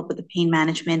actually help with the pain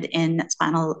management in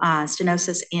spinal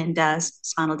stenosis and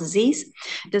spinal disease.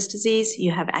 Disc disease,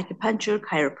 you have acupuncture,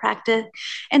 chiropractic,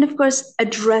 and of course,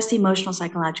 address emotional,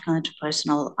 psychological,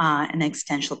 interpersonal, and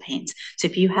existential pains. So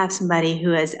if you have somebody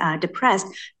who is depressed,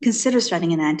 consider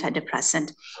starting an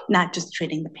antidepressant, not just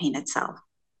treating the pain itself.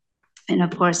 And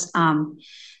of course,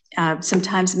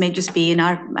 sometimes it may just be in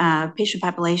our patient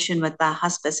population with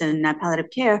hospice and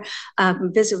palliative care,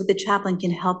 visit with the chaplain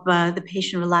can help the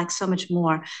patient relax so much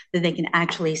more that they can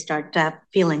actually start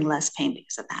feeling less pain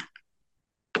because of that.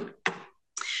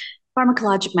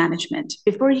 Pharmacologic management.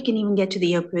 Before you can even get to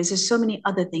the opioids, there's so many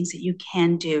other things that you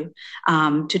can do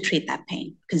to treat that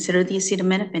pain. Consider the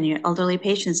acetaminophen. Your elderly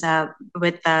patients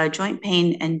with joint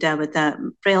pain and with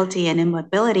frailty and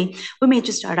immobility, we may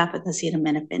just start off with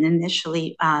acetaminophen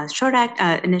initially,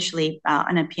 initially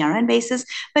on a PRN basis,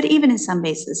 but even in some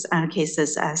cases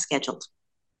scheduled.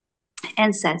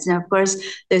 NSAIDs. Now, of course,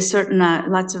 there's certain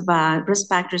lots of risk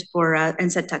factors for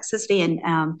NSAID toxicity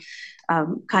and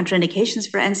contraindications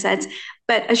for NSAIDs,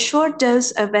 but a short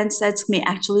dose of NSAIDs may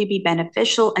actually be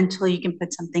beneficial until you can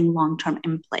put something long-term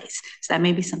in place. So that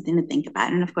may be something to think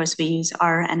about. And of course, we use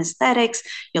our anesthetics,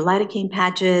 your lidocaine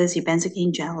patches, your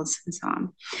benzocaine gels, and so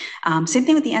on. Same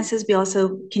thing with the NSAIDs. We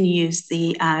also can use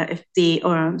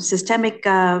systemic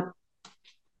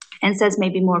NSAIDs may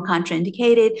be more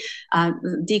contraindicated.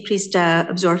 Decreased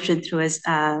absorption through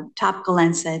a topical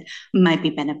NSAID might be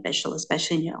beneficial,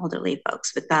 especially in your elderly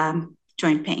folks with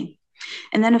joint pain.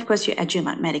 And then, of course, your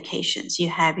adjuvant medications. You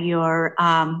have your,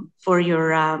 for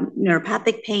your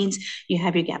neuropathic pains, you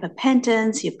have your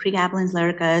gabapentins, your pregabalins,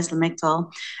 Lyricas,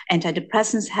 Lamictal.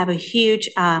 Antidepressants have a huge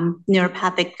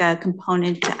neuropathic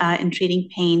component in treating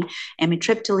pain.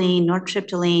 Amitriptyline,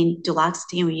 nortriptyline,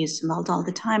 duloxetine, we use them all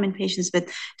the time in patients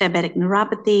with diabetic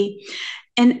neuropathy.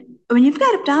 And when you've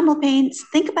got abdominal pains,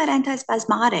 think about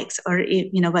antispasmodics, or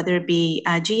whether it be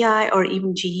GI or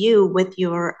even GU with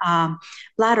your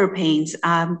bladder pains.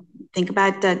 Think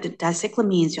about the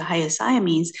dicyclamines, your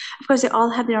hyoscyamines. Of course, they all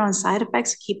have their own side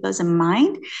effects, so keep those in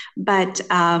mind. But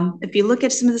if you look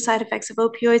at some of the side effects of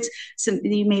opioids,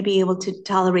 you may be able to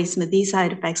tolerate some of these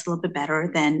side effects a little bit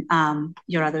better than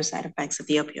your other side effects of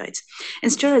the opioids.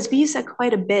 And steroids, we use that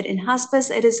quite a bit. In hospice,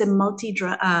 it is a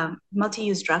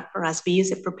multi-use drug for us. We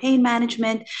use it for pain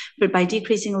management, but by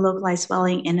decreasing localized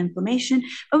swelling and inflammation,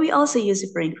 but we also use it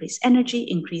for increased energy,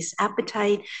 increased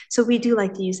appetite. So we do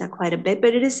like to use that quite a bit,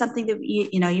 but it is something that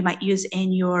you might use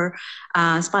in your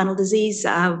spinal disease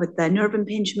with the nerve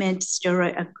impingement.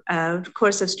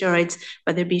 Course of steroids,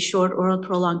 whether it be short or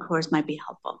prolonged course, might be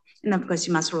helpful. And of course,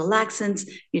 your muscle relaxants,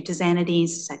 your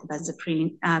tizanidines,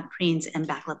 cyclobenzaprines, and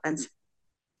baclofens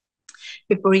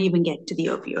before you even get to the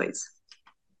opioids.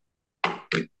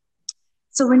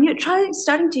 So when you're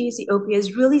starting to use the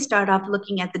opioids, really start off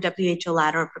looking at the WHO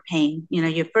ladder for pain.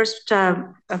 Your first,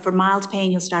 for mild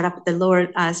pain, you'll start off at the lower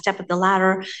step of the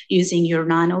ladder using your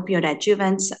non-opioid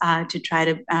adjuvants to try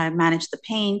to manage the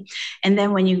pain. And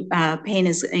then when pain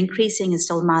is increasing, is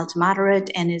still mild to moderate,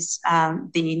 and is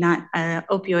the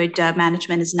opioid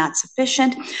management is not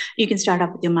sufficient, you can start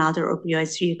off with your milder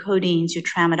opioids, so your codeines, your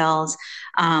tramadols,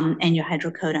 and your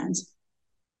hydrocodones.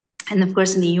 And of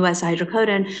course, in the US,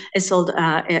 hydrocodone is sold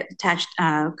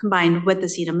combined with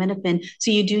acetaminophen.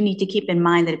 So you do need to keep in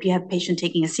mind that if you have a patient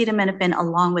taking acetaminophen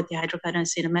along with the hydrocodone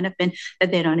acetaminophen,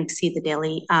 that they don't exceed the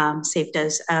daily safe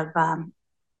dose of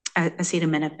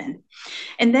acetaminophen.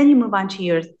 And then you move on to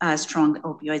your strong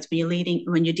opioids.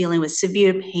 When you're dealing with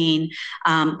severe pain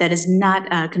that is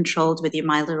not controlled with your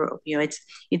milder opioids,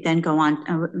 you then go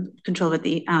on control with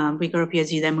the weaker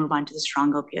opioids. You then move on to the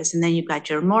strong opioids, and then you've got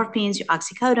your morphines, your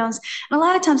oxycodones. And a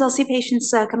lot of times, I'll see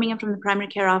patients coming in from the primary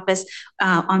care office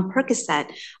on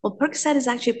Percocet. Well, Percocet is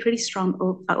actually a pretty strong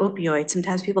opioid.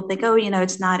 Sometimes people think, oh,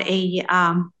 it's not a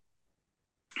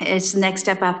it's the next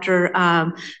step after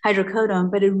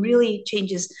hydrocodone, but it really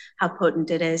changes how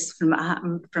potent it is from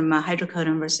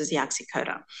hydrocodone versus the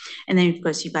oxycodone. And then, of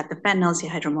course, you've got the fentanyls, the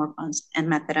hydromorphones,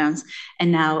 and methadones,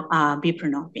 and now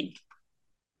buprenorphine.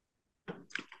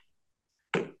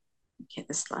 Okay,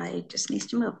 the slide just needs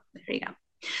to move. There you go.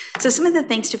 So some of the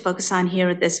things to focus on here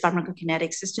with this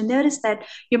pharmacokinetics is to notice that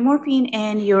your morphine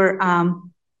and your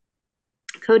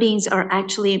codeines are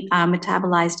actually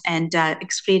metabolized and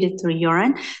excreted through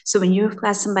urine. So when you've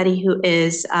got somebody who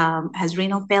has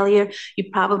renal failure,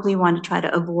 you probably want to try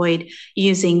to avoid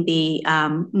using the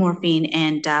morphine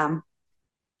and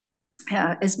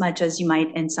as much as you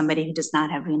might in somebody who does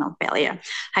not have renal failure.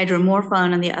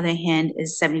 Hydromorphone, on the other hand,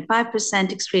 is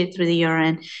 75% excreted through the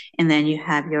urine. And then you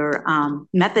have your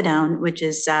methadone, which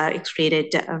is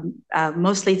excreted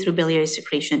mostly through biliary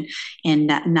secretion and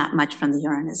not much from the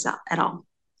urine at all.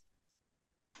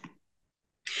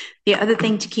 The other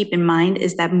thing to keep in mind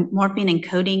is that morphine and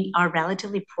codeine are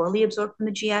relatively poorly absorbed from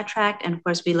the GI tract. And of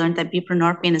course, we learned that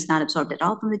buprenorphine is not absorbed at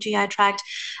all from the GI tract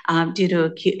due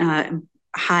to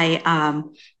high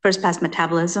first-pass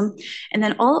metabolism. And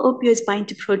then all opioids bind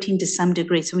to protein to some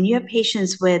degree. So when you have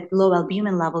patients with low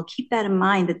albumin level, keep that in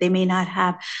mind that they may not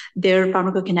have, their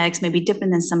pharmacokinetics may be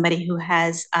different than somebody who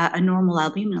has a normal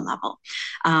albumin level.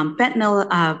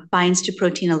 Fentanyl binds to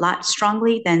protein a lot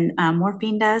strongly than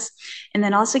morphine does. And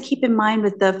then also keep in mind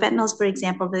with the fentanyls, for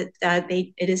example, that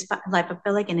it is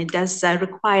lipophilic and it does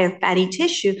require fatty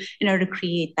tissue in order to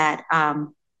create that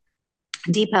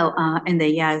depot in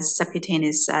the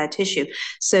subcutaneous tissue.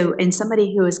 So in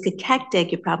somebody who is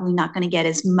cachectic, you're probably not going to get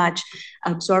as much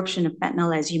absorption of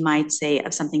fentanyl as you might say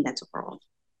of something that's oral.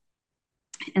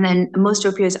 And then most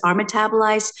opioids are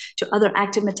metabolized to other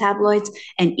active metabaloids,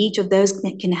 and each of those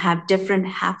can have different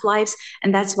half-lives.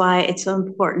 And that's why it's so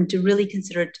important to really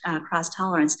consider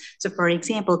cross-tolerance. So for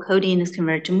example, codeine is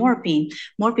converted to morphine.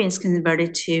 Morphine is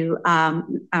converted to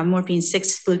morphine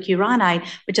 6-flucuronide,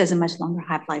 which has a much longer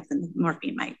half-life than the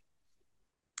morphine might.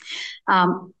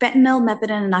 Fentanyl,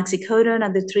 methadone, and oxycodone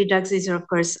are the three drugs. These are, of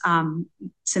course,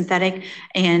 synthetic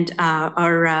and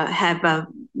have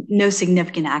no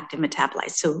significant active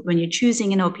metabolites. So when you're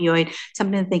choosing an opioid,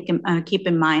 something to keep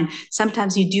in mind,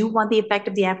 sometimes you do want the effect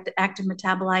of the active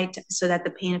metabolite so that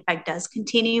the pain effect does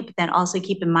continue, but then also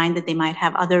keep in mind that they might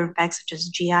have other effects such as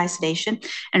GI sedation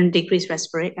and decreased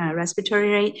respiratory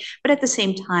rate. But at the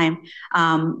same time,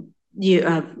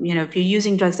 if you're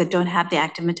using drugs that don't have the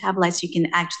active metabolites, you can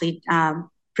actually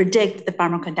predict the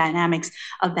pharmacodynamics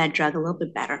of that drug a little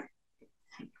bit better.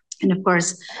 And of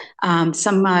course,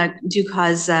 some do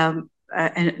cause, the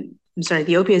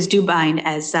opioids do bind,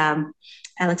 as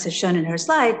Alix has shown in her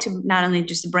slide, to not only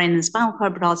just the brain and the spinal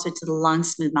cord, but also to the lung,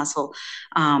 smooth muscle,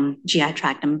 GI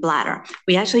tract, and bladder.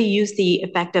 We actually use the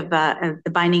effect of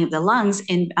the binding of the lungs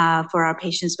for our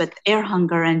patients with air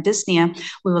hunger and dyspnea.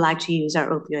 We will actually use our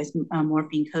opioids,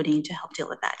 morphine, codeine, to help deal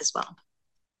with that as well.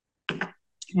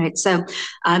 All right, so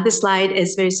this slide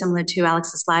is very similar to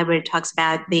Alix's slide where it talks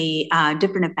about the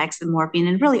different effects that morphine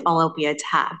and really all opioids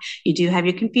have. You do have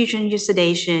your confusion, your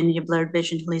sedation, your blurred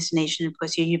vision, hallucination, of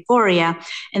course, your euphoria,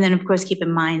 and then, of course, keep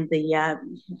in mind the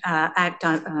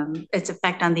its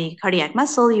effect on the cardiac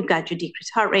muscle. You've got your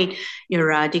decreased heart rate,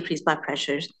 your decreased blood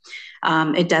pressures.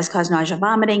 It does cause nausea,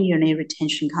 vomiting, urinary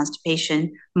retention,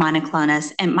 constipation,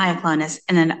 myoclonus,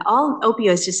 and then all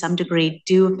opioids to some degree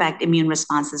do affect immune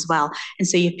response as well. And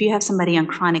so if you have somebody on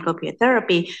chronic opioid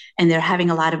therapy and they're having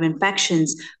a lot of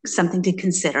infections, something to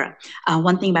consider.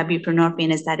 One thing about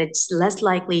buprenorphine is that it's less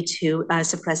likely to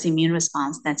suppress the immune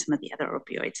response than some of the other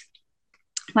opioids.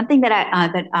 One thing that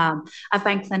I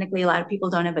find clinically a lot of people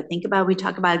don't ever think about, we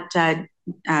talk about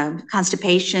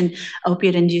constipation,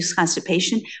 opioid-induced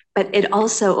constipation, but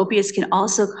opioids can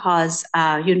also cause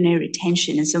urinary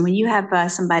retention. And so when you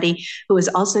have somebody who is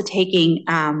also taking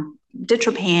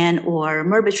Ditropan or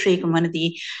Myrbetriq and one of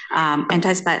the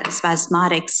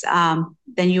antispasmodics,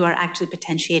 then you are actually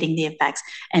potentiating the effects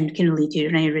and can lead to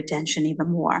urinary retention even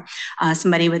more.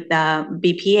 Somebody with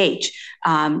BPH,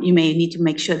 you may need to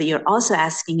make sure that you're also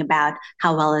asking about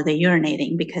how well are they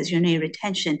urinating, because urinary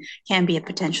retention can be a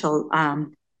potential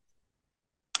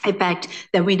effect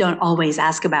that we don't always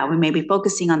ask about. We may be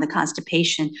focusing on the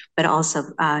constipation, but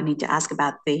also need to ask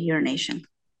about the urination.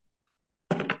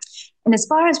 And as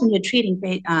far as when you're treating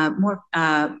more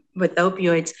with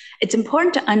opioids, it's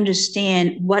important to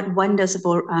understand what one dose of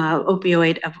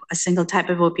opioid, of a single type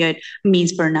of opioid,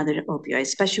 means for another opioid,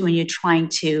 especially when you're trying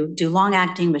to do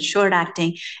long-acting with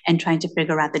short-acting and trying to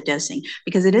figure out the dosing.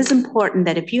 Because it is important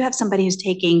that if you have somebody who's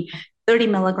taking 30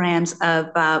 milligrams of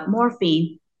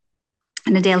morphine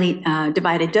in a daily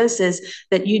divided doses,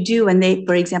 that you do, and they,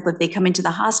 for example, if they come into the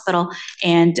hospital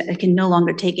and can no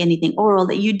longer take anything oral,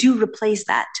 that you do replace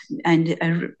that and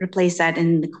replace that in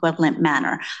an equivalent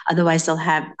manner. Otherwise, they'll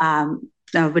have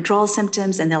withdrawal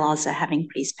symptoms, and they'll also have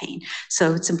increased pain.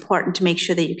 So it's important to make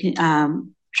sure that you can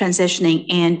transitioning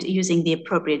and using the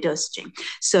appropriate dosaging.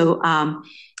 So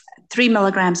 3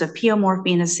 milligrams of PO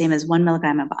morphine is the same as 1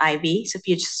 milligram of IV. So if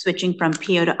you're switching from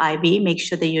PO to IV, make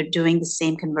sure that you're doing the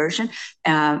same conversion,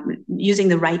 using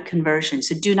the right conversion.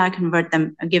 So do not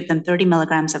give them 30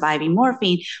 milligrams of IV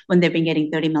morphine when they've been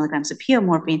getting 30 milligrams of PO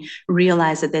morphine.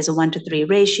 Realize that there's a 1-to-3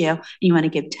 ratio. And you want to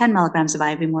give 10 milligrams of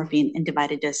IV morphine in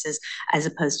divided doses as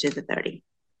opposed to the 30.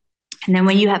 And then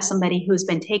when you have somebody who's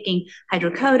been taking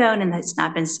hydrocodone and that's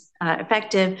not been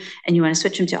effective, and you want to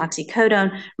switch them to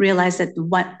oxycodone, realize that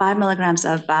 5 milligrams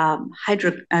of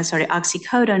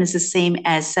oxycodone is the same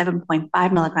as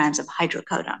 7.5 milligrams of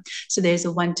hydrocodone. So there's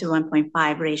a 1 to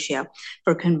 1.5 ratio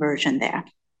for conversion there.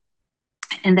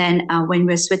 And then when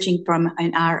we're switching from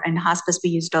in hospice,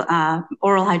 we used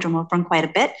oral hydromorphone quite a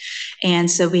bit.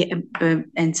 And so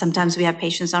and sometimes we have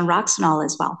patients on Roxanol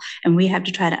as well. And we have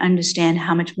to try to understand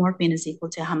how much morphine is equal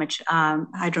to how much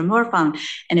hydromorphone.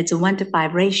 And it's a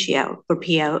 1-to-5 ratio for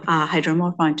PO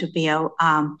hydromorphone to PO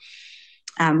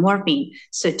morphine.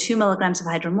 So 2 milligrams of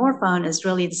hydromorphone is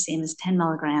really the same as 10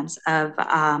 milligrams of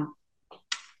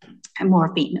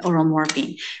morphine, oral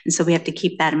morphine. And so we have to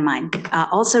keep that in mind.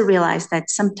 Also realize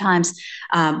that sometimes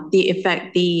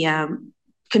the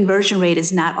conversion rate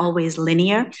is not always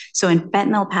linear. So in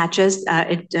fentanyl patches,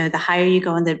 the higher you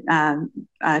go in the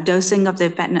dosing of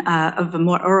the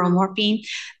oral morphine,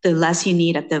 the less you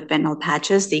need of the fentanyl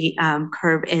patches. The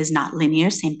curve is not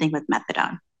linear. Same thing with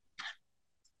methadone.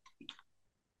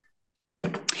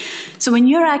 So when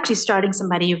you're actually starting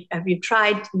somebody, you've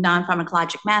tried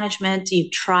non-pharmacologic management,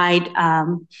 you've tried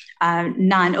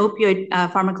non-opioid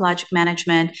pharmacologic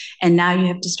management, and now you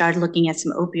have to start looking at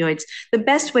some opioids. The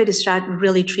best way to start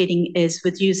really treating is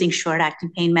with using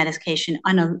short-acting pain medication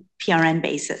on a PRN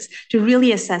basis to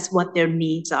really assess what their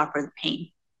needs are for the pain.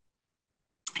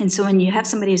 And so when you have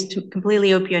somebody who's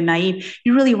completely opioid naive,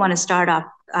 you really want to start off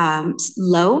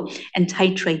low and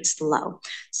titrate slow.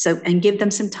 So, and give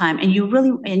them some time. And you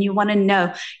want to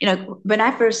know, when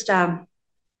I first,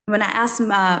 when I asked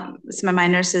some of my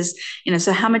nurses,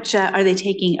 so how much are they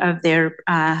taking of their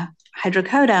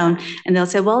hydrocodone? And they'll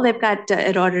say, well, they've got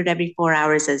it ordered every 4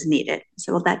 hours as needed.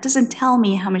 So, well, that doesn't tell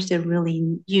me how much they're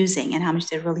really using and how much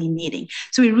they're really needing.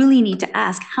 So we really need to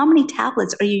ask, how many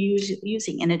tablets are you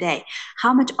using in a day?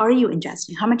 How much are you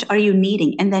ingesting? How much are you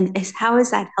needing? And then how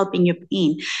is that helping your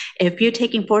pain? If you're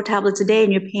taking 4 tablets a day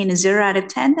and your pain is 0 out of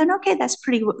 10, then okay, that's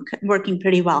working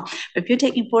pretty well. But if you're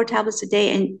taking 4 tablets a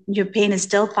day and your pain is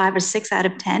still 5 or 6 out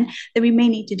of 10, then we may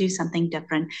need to do something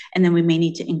different. And then we may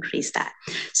need to increase that.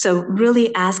 So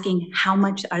really asking how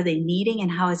much are they needing and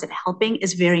how is it helping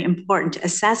is very important to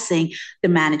assessing the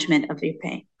management of your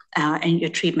pain and your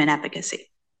treatment efficacy.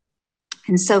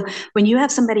 And so when you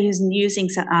have somebody who's using,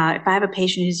 if I have a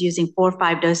patient who's using 4 or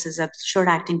 5 doses of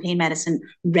short-acting pain medicine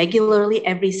regularly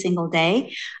every single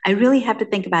day, I really have to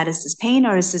think about, is this pain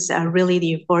or is this really the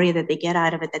euphoria that they get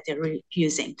out of it that they're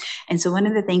using? And so one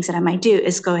of the things that I might do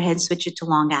is go ahead and switch it to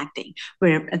long-acting,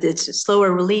 where it's a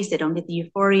slower release, they don't get the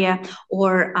euphoria,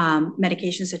 or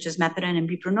medications such as methadone and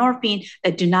buprenorphine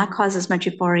that do not cause as much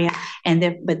euphoria,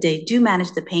 but they do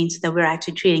manage the pain so that we're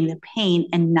actually treating the pain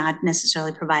and not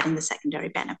necessarily providing the secondary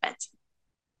benefits.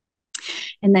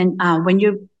 And then when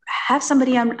you have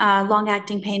somebody on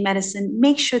long-acting pain medicine,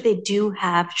 make sure they do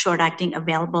have short-acting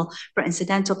available for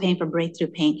incidental pain, for breakthrough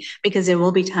pain, because there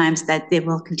will be times that they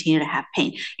will continue to have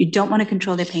pain. You don't want to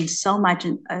control their pain so much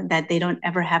that they don't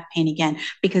ever have pain again,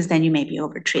 because then you may be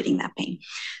over-treating that pain.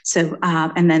 So,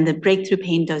 and then the breakthrough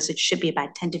pain dosage should be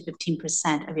about 10 to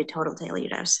 15% of your total daily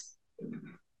dose.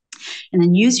 And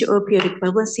then use your opioid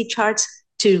equivalency charts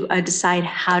to decide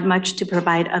how much to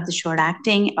provide of the short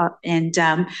acting and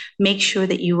make sure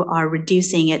that you are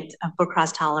reducing it for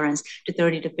cross tolerance to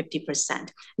 30 to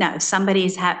 50%. Now,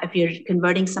 if you're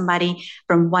converting somebody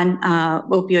from one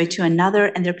opioid to another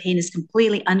and their pain is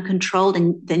completely uncontrolled,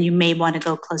 and then you may want to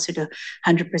go closer to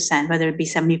 100%, whether it be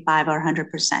 75 or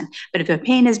 100%. But if your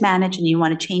pain is managed and you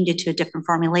want to change it to a different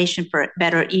formulation for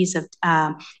better ease of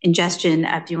ingestion,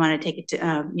 if you want to take it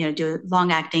to, do a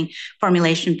long-acting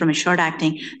formulation from a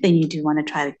short-acting, then you do want to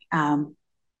try to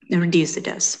reduce the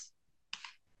dose.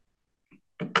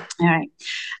 All right,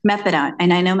 methadone.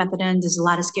 And I know methadone, there's a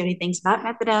lot of scary things about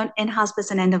methadone in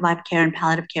hospice and end-of-life care and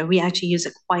palliative care. We actually use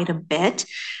it quite a bit.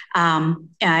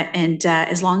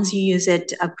 As long as you use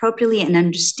it appropriately and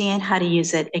understand how to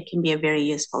use it, it can be a very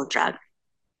useful drug.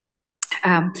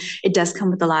 It does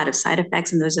come with a lot of side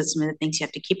effects, and those are some of the things you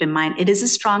have to keep in mind. It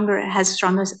has stronger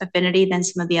affinity than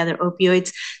some of the other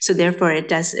opioids, so therefore it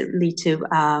does lead to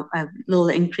a little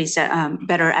increase,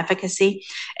 better efficacy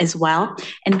as well.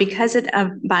 And because it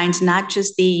binds not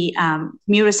just the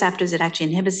mu receptors, it actually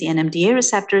inhibits the NMDA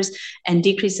receptors and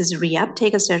decreases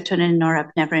reuptake of serotonin and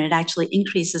norepinephrine. It actually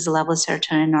increases the level of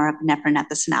serotonin and norepinephrine at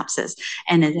the synapses,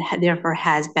 and it therefore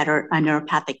has better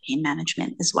neuropathic pain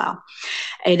management as well.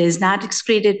 It is not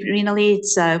excreted renally.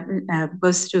 It's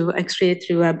excreted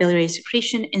through biliary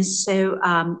secretion, and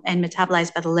and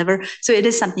metabolized by the liver. So it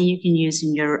is something you can use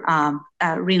in your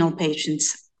renal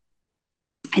patients.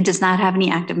 It does not have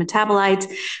any active metabolites.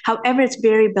 However, it's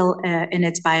variable in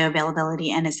its bioavailability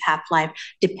and its half-life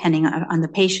depending on the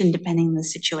patient, depending on the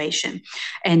situation.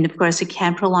 And of course, it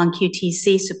can prolong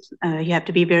QTC, so you have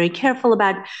to be very careful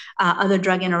about other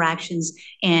drug interactions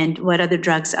and what other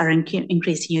drugs are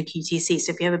increasing your QTC.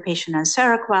 So if you have a patient on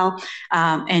Seroquel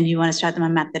and you want to start them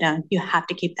on methadone, you have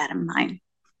to keep that in mind.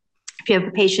 If you have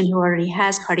a patient who already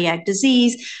has cardiac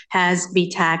disease, has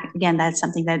BTAC, again, that's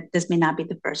something that this may not be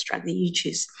the first drug that you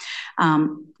choose.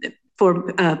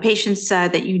 For patients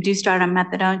that you do start on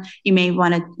methadone,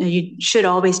 you should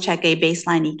always check a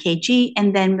baseline EKG,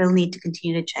 and then we'll need to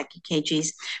continue to check EKGs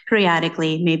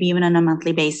periodically, maybe even on a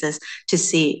monthly basis, to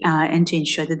see and to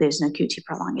ensure that there's no QT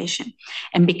prolongation.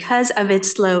 And because of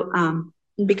its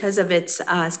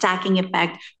stacking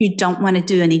effect, you don't want to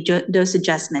do any dose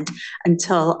adjustment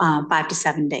until 5 to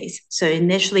 7 days. So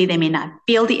initially, they may not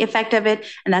feel the effect of it,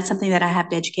 and that's something that I have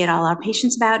to educate all our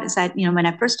patients about, is that, when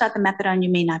I first start the methadone, you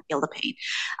may not feel the pain.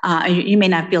 You may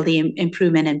not feel the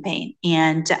improvement in pain,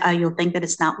 and you'll think that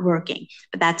it's not working.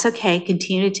 But that's okay.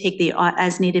 Continue to take the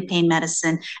as-needed pain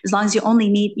medicine, as long as you only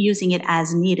need using it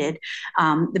as needed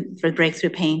for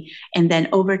breakthrough pain. And then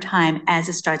over time, as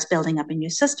it starts building up in your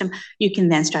system, you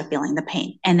can then start feeling the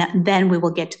pain. And then we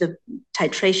will get to the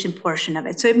titration portion of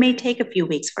it. So it may take a few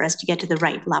weeks for us to get to the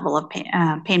right level of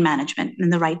pain management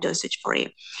and the right dosage for you.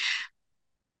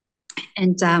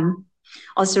 And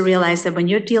also realize that when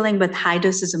you're dealing with high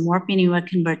doses of morphine, you would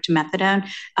convert to methadone.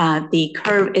 The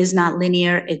curve is not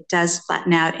linear. It does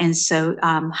flatten out. And so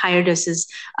higher doses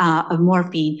of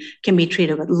morphine can be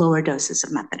treated with lower doses of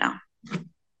methadone.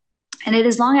 And it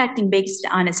is long-acting based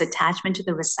on its attachment to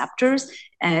the receptors,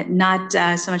 not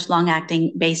so much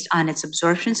long-acting based on its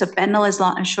absorption. So fentanyl is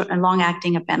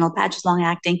long-acting, a fentanyl patch is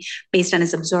long-acting based on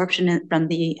its absorption from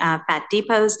the fat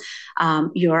depots.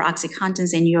 Your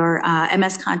OxyContins and your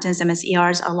MS-Contins,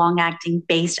 MSERs are long-acting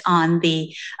based on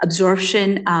the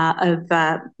absorption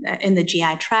in the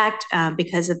GI tract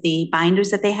because of the binders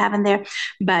that they have in there.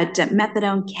 But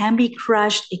methadone can be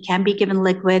crushed, it can be given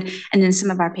liquid, and in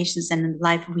some of our patients in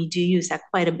life, we do use that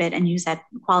quite a bit and use that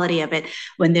quality of it.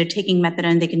 When they're taking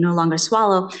methadone, they can no longer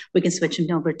swallow, we can switch them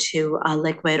over to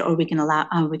liquid, or we can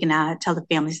tell the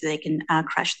families that they can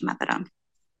crush the methadone.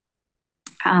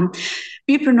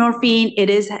 Buprenorphine,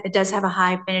 it does have a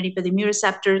high affinity for the mu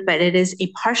receptors, but it is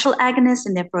a partial agonist,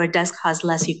 and therefore it does cause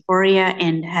less euphoria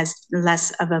and has less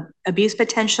of an abuse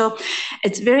potential.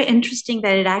 It's very interesting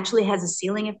that it actually has a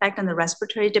ceiling effect on the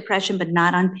respiratory depression, but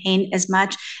not on pain as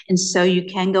much. And so you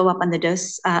can go up on the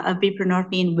dose of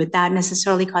buprenorphine without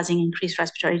necessarily causing increased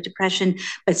respiratory depression,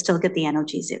 but still get the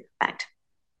analgesic effect.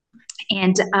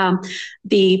 And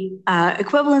the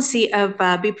equivalency of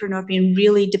buprenorphine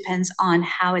really depends on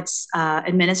how it's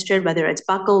administered, whether it's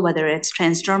buccal, whether it's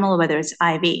transdermal, or whether it's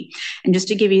IV. And just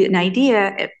to give you an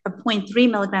idea, a 0.3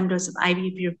 milligram dose of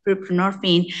IV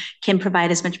buprenorphine can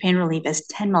provide as much pain relief as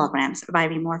 10 milligrams of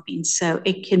IV morphine. So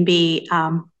it can be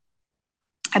a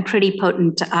pretty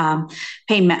potent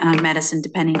pain medicine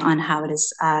depending on how it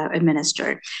is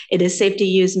administered. It is safe to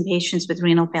use in patients with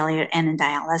renal failure and in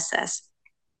dialysis.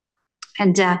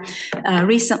 And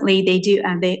recently, the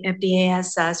FDA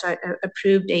has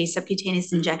approved a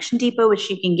subcutaneous injection depot, which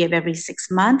you can give every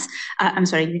 6 months.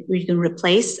 You can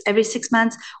replace every 6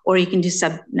 months, or you can do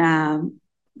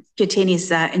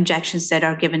subcutaneous injections that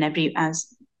are given every.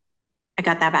 I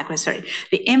got that backwards. Sorry.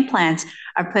 The implants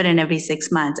are put in every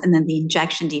 6 months, and then the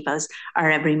injection depots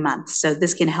are every month. So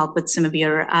this can help with some of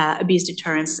your abuse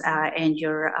deterrence and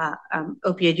your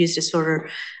opioid use disorder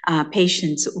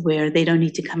patients where they don't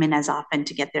need to come in as often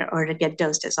to get to get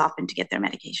dosed as often to get their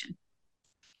medication.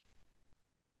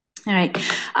 All right.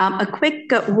 A quick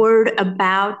word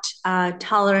about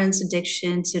tolerance,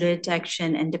 addiction,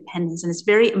 pseudo-addiction, and dependence. And it's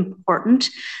very important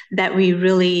that we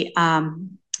really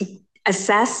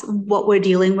assess what we're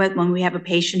dealing with when we have a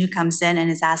patient who comes in and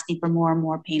is asking for more and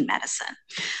more pain medicine.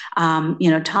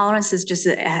 Tolerance is just,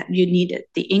 you need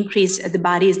the increase, the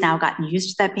body has now gotten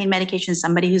used to that pain medication.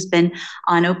 Somebody who's been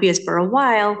on opioids for a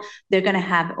while, they're going to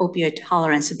have opioid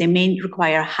tolerance. So they may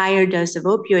require a higher dose of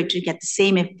opioid to get the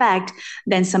same effect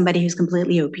than somebody who's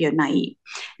completely opioid naive.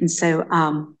 And so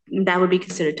that would be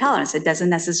considered tolerance. It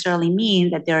doesn't necessarily mean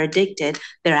that they're addicted.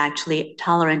 They're actually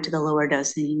tolerant to the lower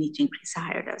dose, and you need to increase the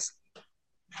higher dose.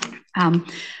 I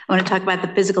want to talk about the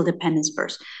physical dependence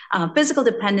first. Physical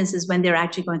dependence is when they're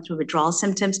actually going through withdrawal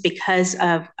symptoms because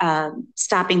of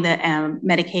stopping the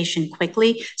medication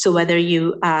quickly. So whether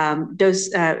you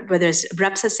whether it's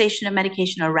abrupt cessation of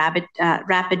medication or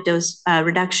rapid dose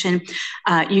reduction,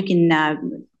 you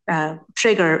can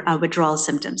trigger withdrawal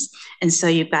symptoms. And so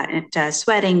you've got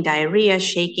sweating, diarrhea,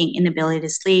 shaking, inability to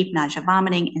sleep, nausea,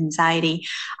 vomiting, anxiety.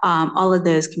 All of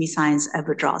those can be signs of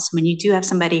withdrawal. So when you do have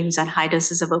somebody who's on high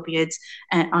doses of opioids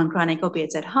and on chronic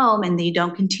opioids at home, and you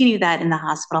don't continue that in the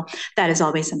hospital, that is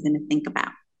always something to think about.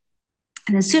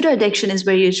 And the pseudo-addiction is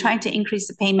where you're trying to increase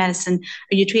the pain medicine,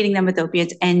 or you're treating them with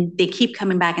opiates, and they keep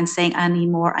coming back and saying, I need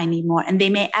more, I need more. And they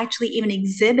may actually even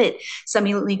exhibit some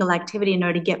illegal activity in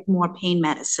order to get more pain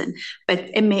medicine. But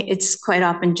it's quite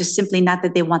often just simply not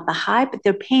that they want the high, but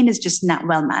their pain is just not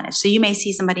well managed. So you may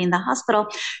see somebody in the hospital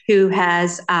who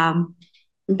has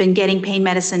been getting pain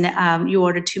medicine. You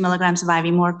order 2 milligrams of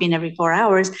IV morphine every 4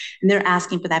 hours, and they're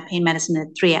asking for that pain medicine at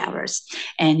 3 hours.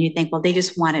 And you think, well, they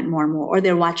just want it more and more, or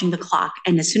they're watching the clock.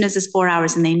 And as soon as it's 4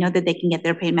 hours and they know that they can get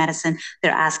their pain medicine,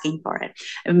 they're asking for it.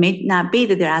 It may not be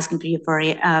that they're asking for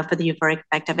euphoria, for the euphoric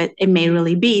effect of it. It may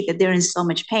really be that they're in so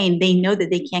much pain, they know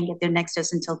that they can't get their next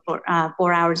dose until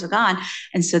 4 hours are gone.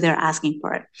 And so they're asking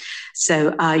for it.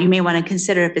 So you may want to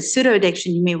consider, if it's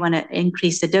pseudo-addiction, you may want to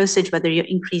increase the dosage, whether you're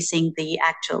increasing the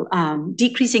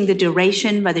decreasing the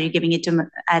duration, whether you're giving it to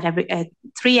at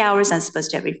 3 hours as opposed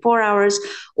to every 4 hours,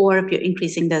 or if you're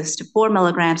increasing those to 4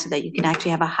 milligrams so that you can actually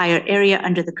have a higher area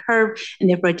under the curve, and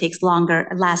therefore it takes longer,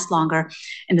 lasts longer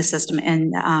in the system,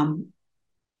 and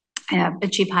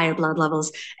achieve higher blood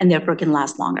levels, and therefore can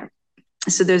last longer.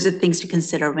 So those are things to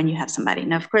consider when you have somebody.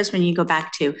 Now, of course, when you go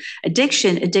back to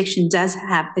addiction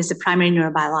is a primary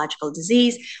neurobiological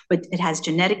disease, but it has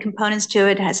genetic components to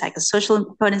it, it has psychosocial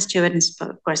components to it, and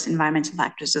of course, environmental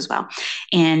factors as well.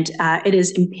 And it is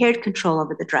impaired control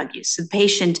over the drug use. So the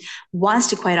patient wants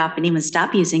to quite often even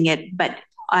stop using it, but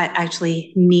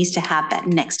actually needs to have that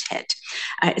next hit.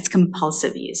 It's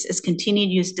compulsive use. It's continued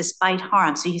use despite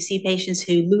harm. So you see patients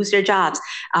who lose their jobs,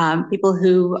 people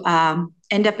who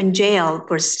end up in jail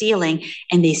for stealing,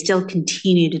 and they still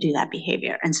continue to do that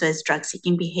behavior. And so it's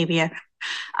drug-seeking behavior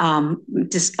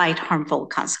despite harmful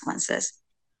consequences.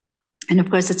 And of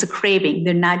course, it's a craving.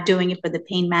 They're not doing it for the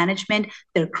pain management.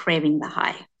 They're craving the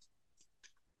high.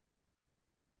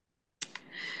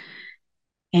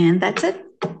 And that's it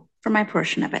for my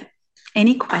portion of it.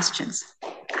 Any questions?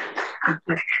 All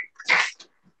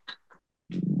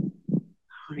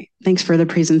right. Thanks for the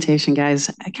presentation, guys.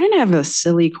 I kind of have a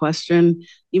silly question.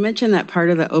 You mentioned that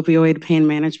part of the opioid pain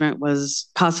management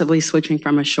was possibly switching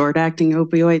from a short-acting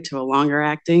opioid to a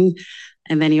longer-acting.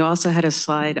 And then you also had a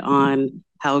slide on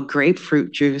how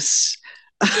grapefruit juice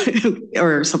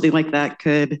or something like that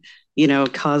could,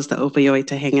 cause the opioid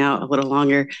to hang out a little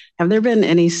longer. Have there been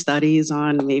any studies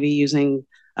on maybe using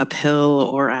a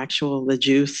pill or the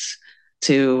juice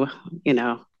to,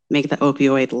 make the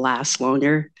opioid last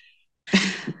longer?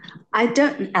 I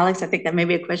don't, Alex, I think that may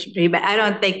be a question for you, but I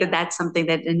don't think that that's something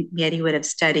that anybody would have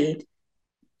studied.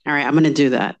 All right, I'm going to do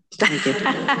that. Thank you.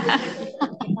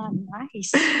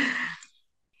 Nice.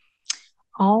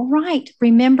 All right.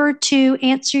 Remember to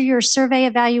answer your survey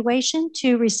evaluation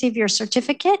to receive your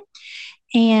certificate.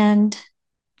 And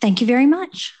thank you very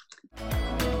much.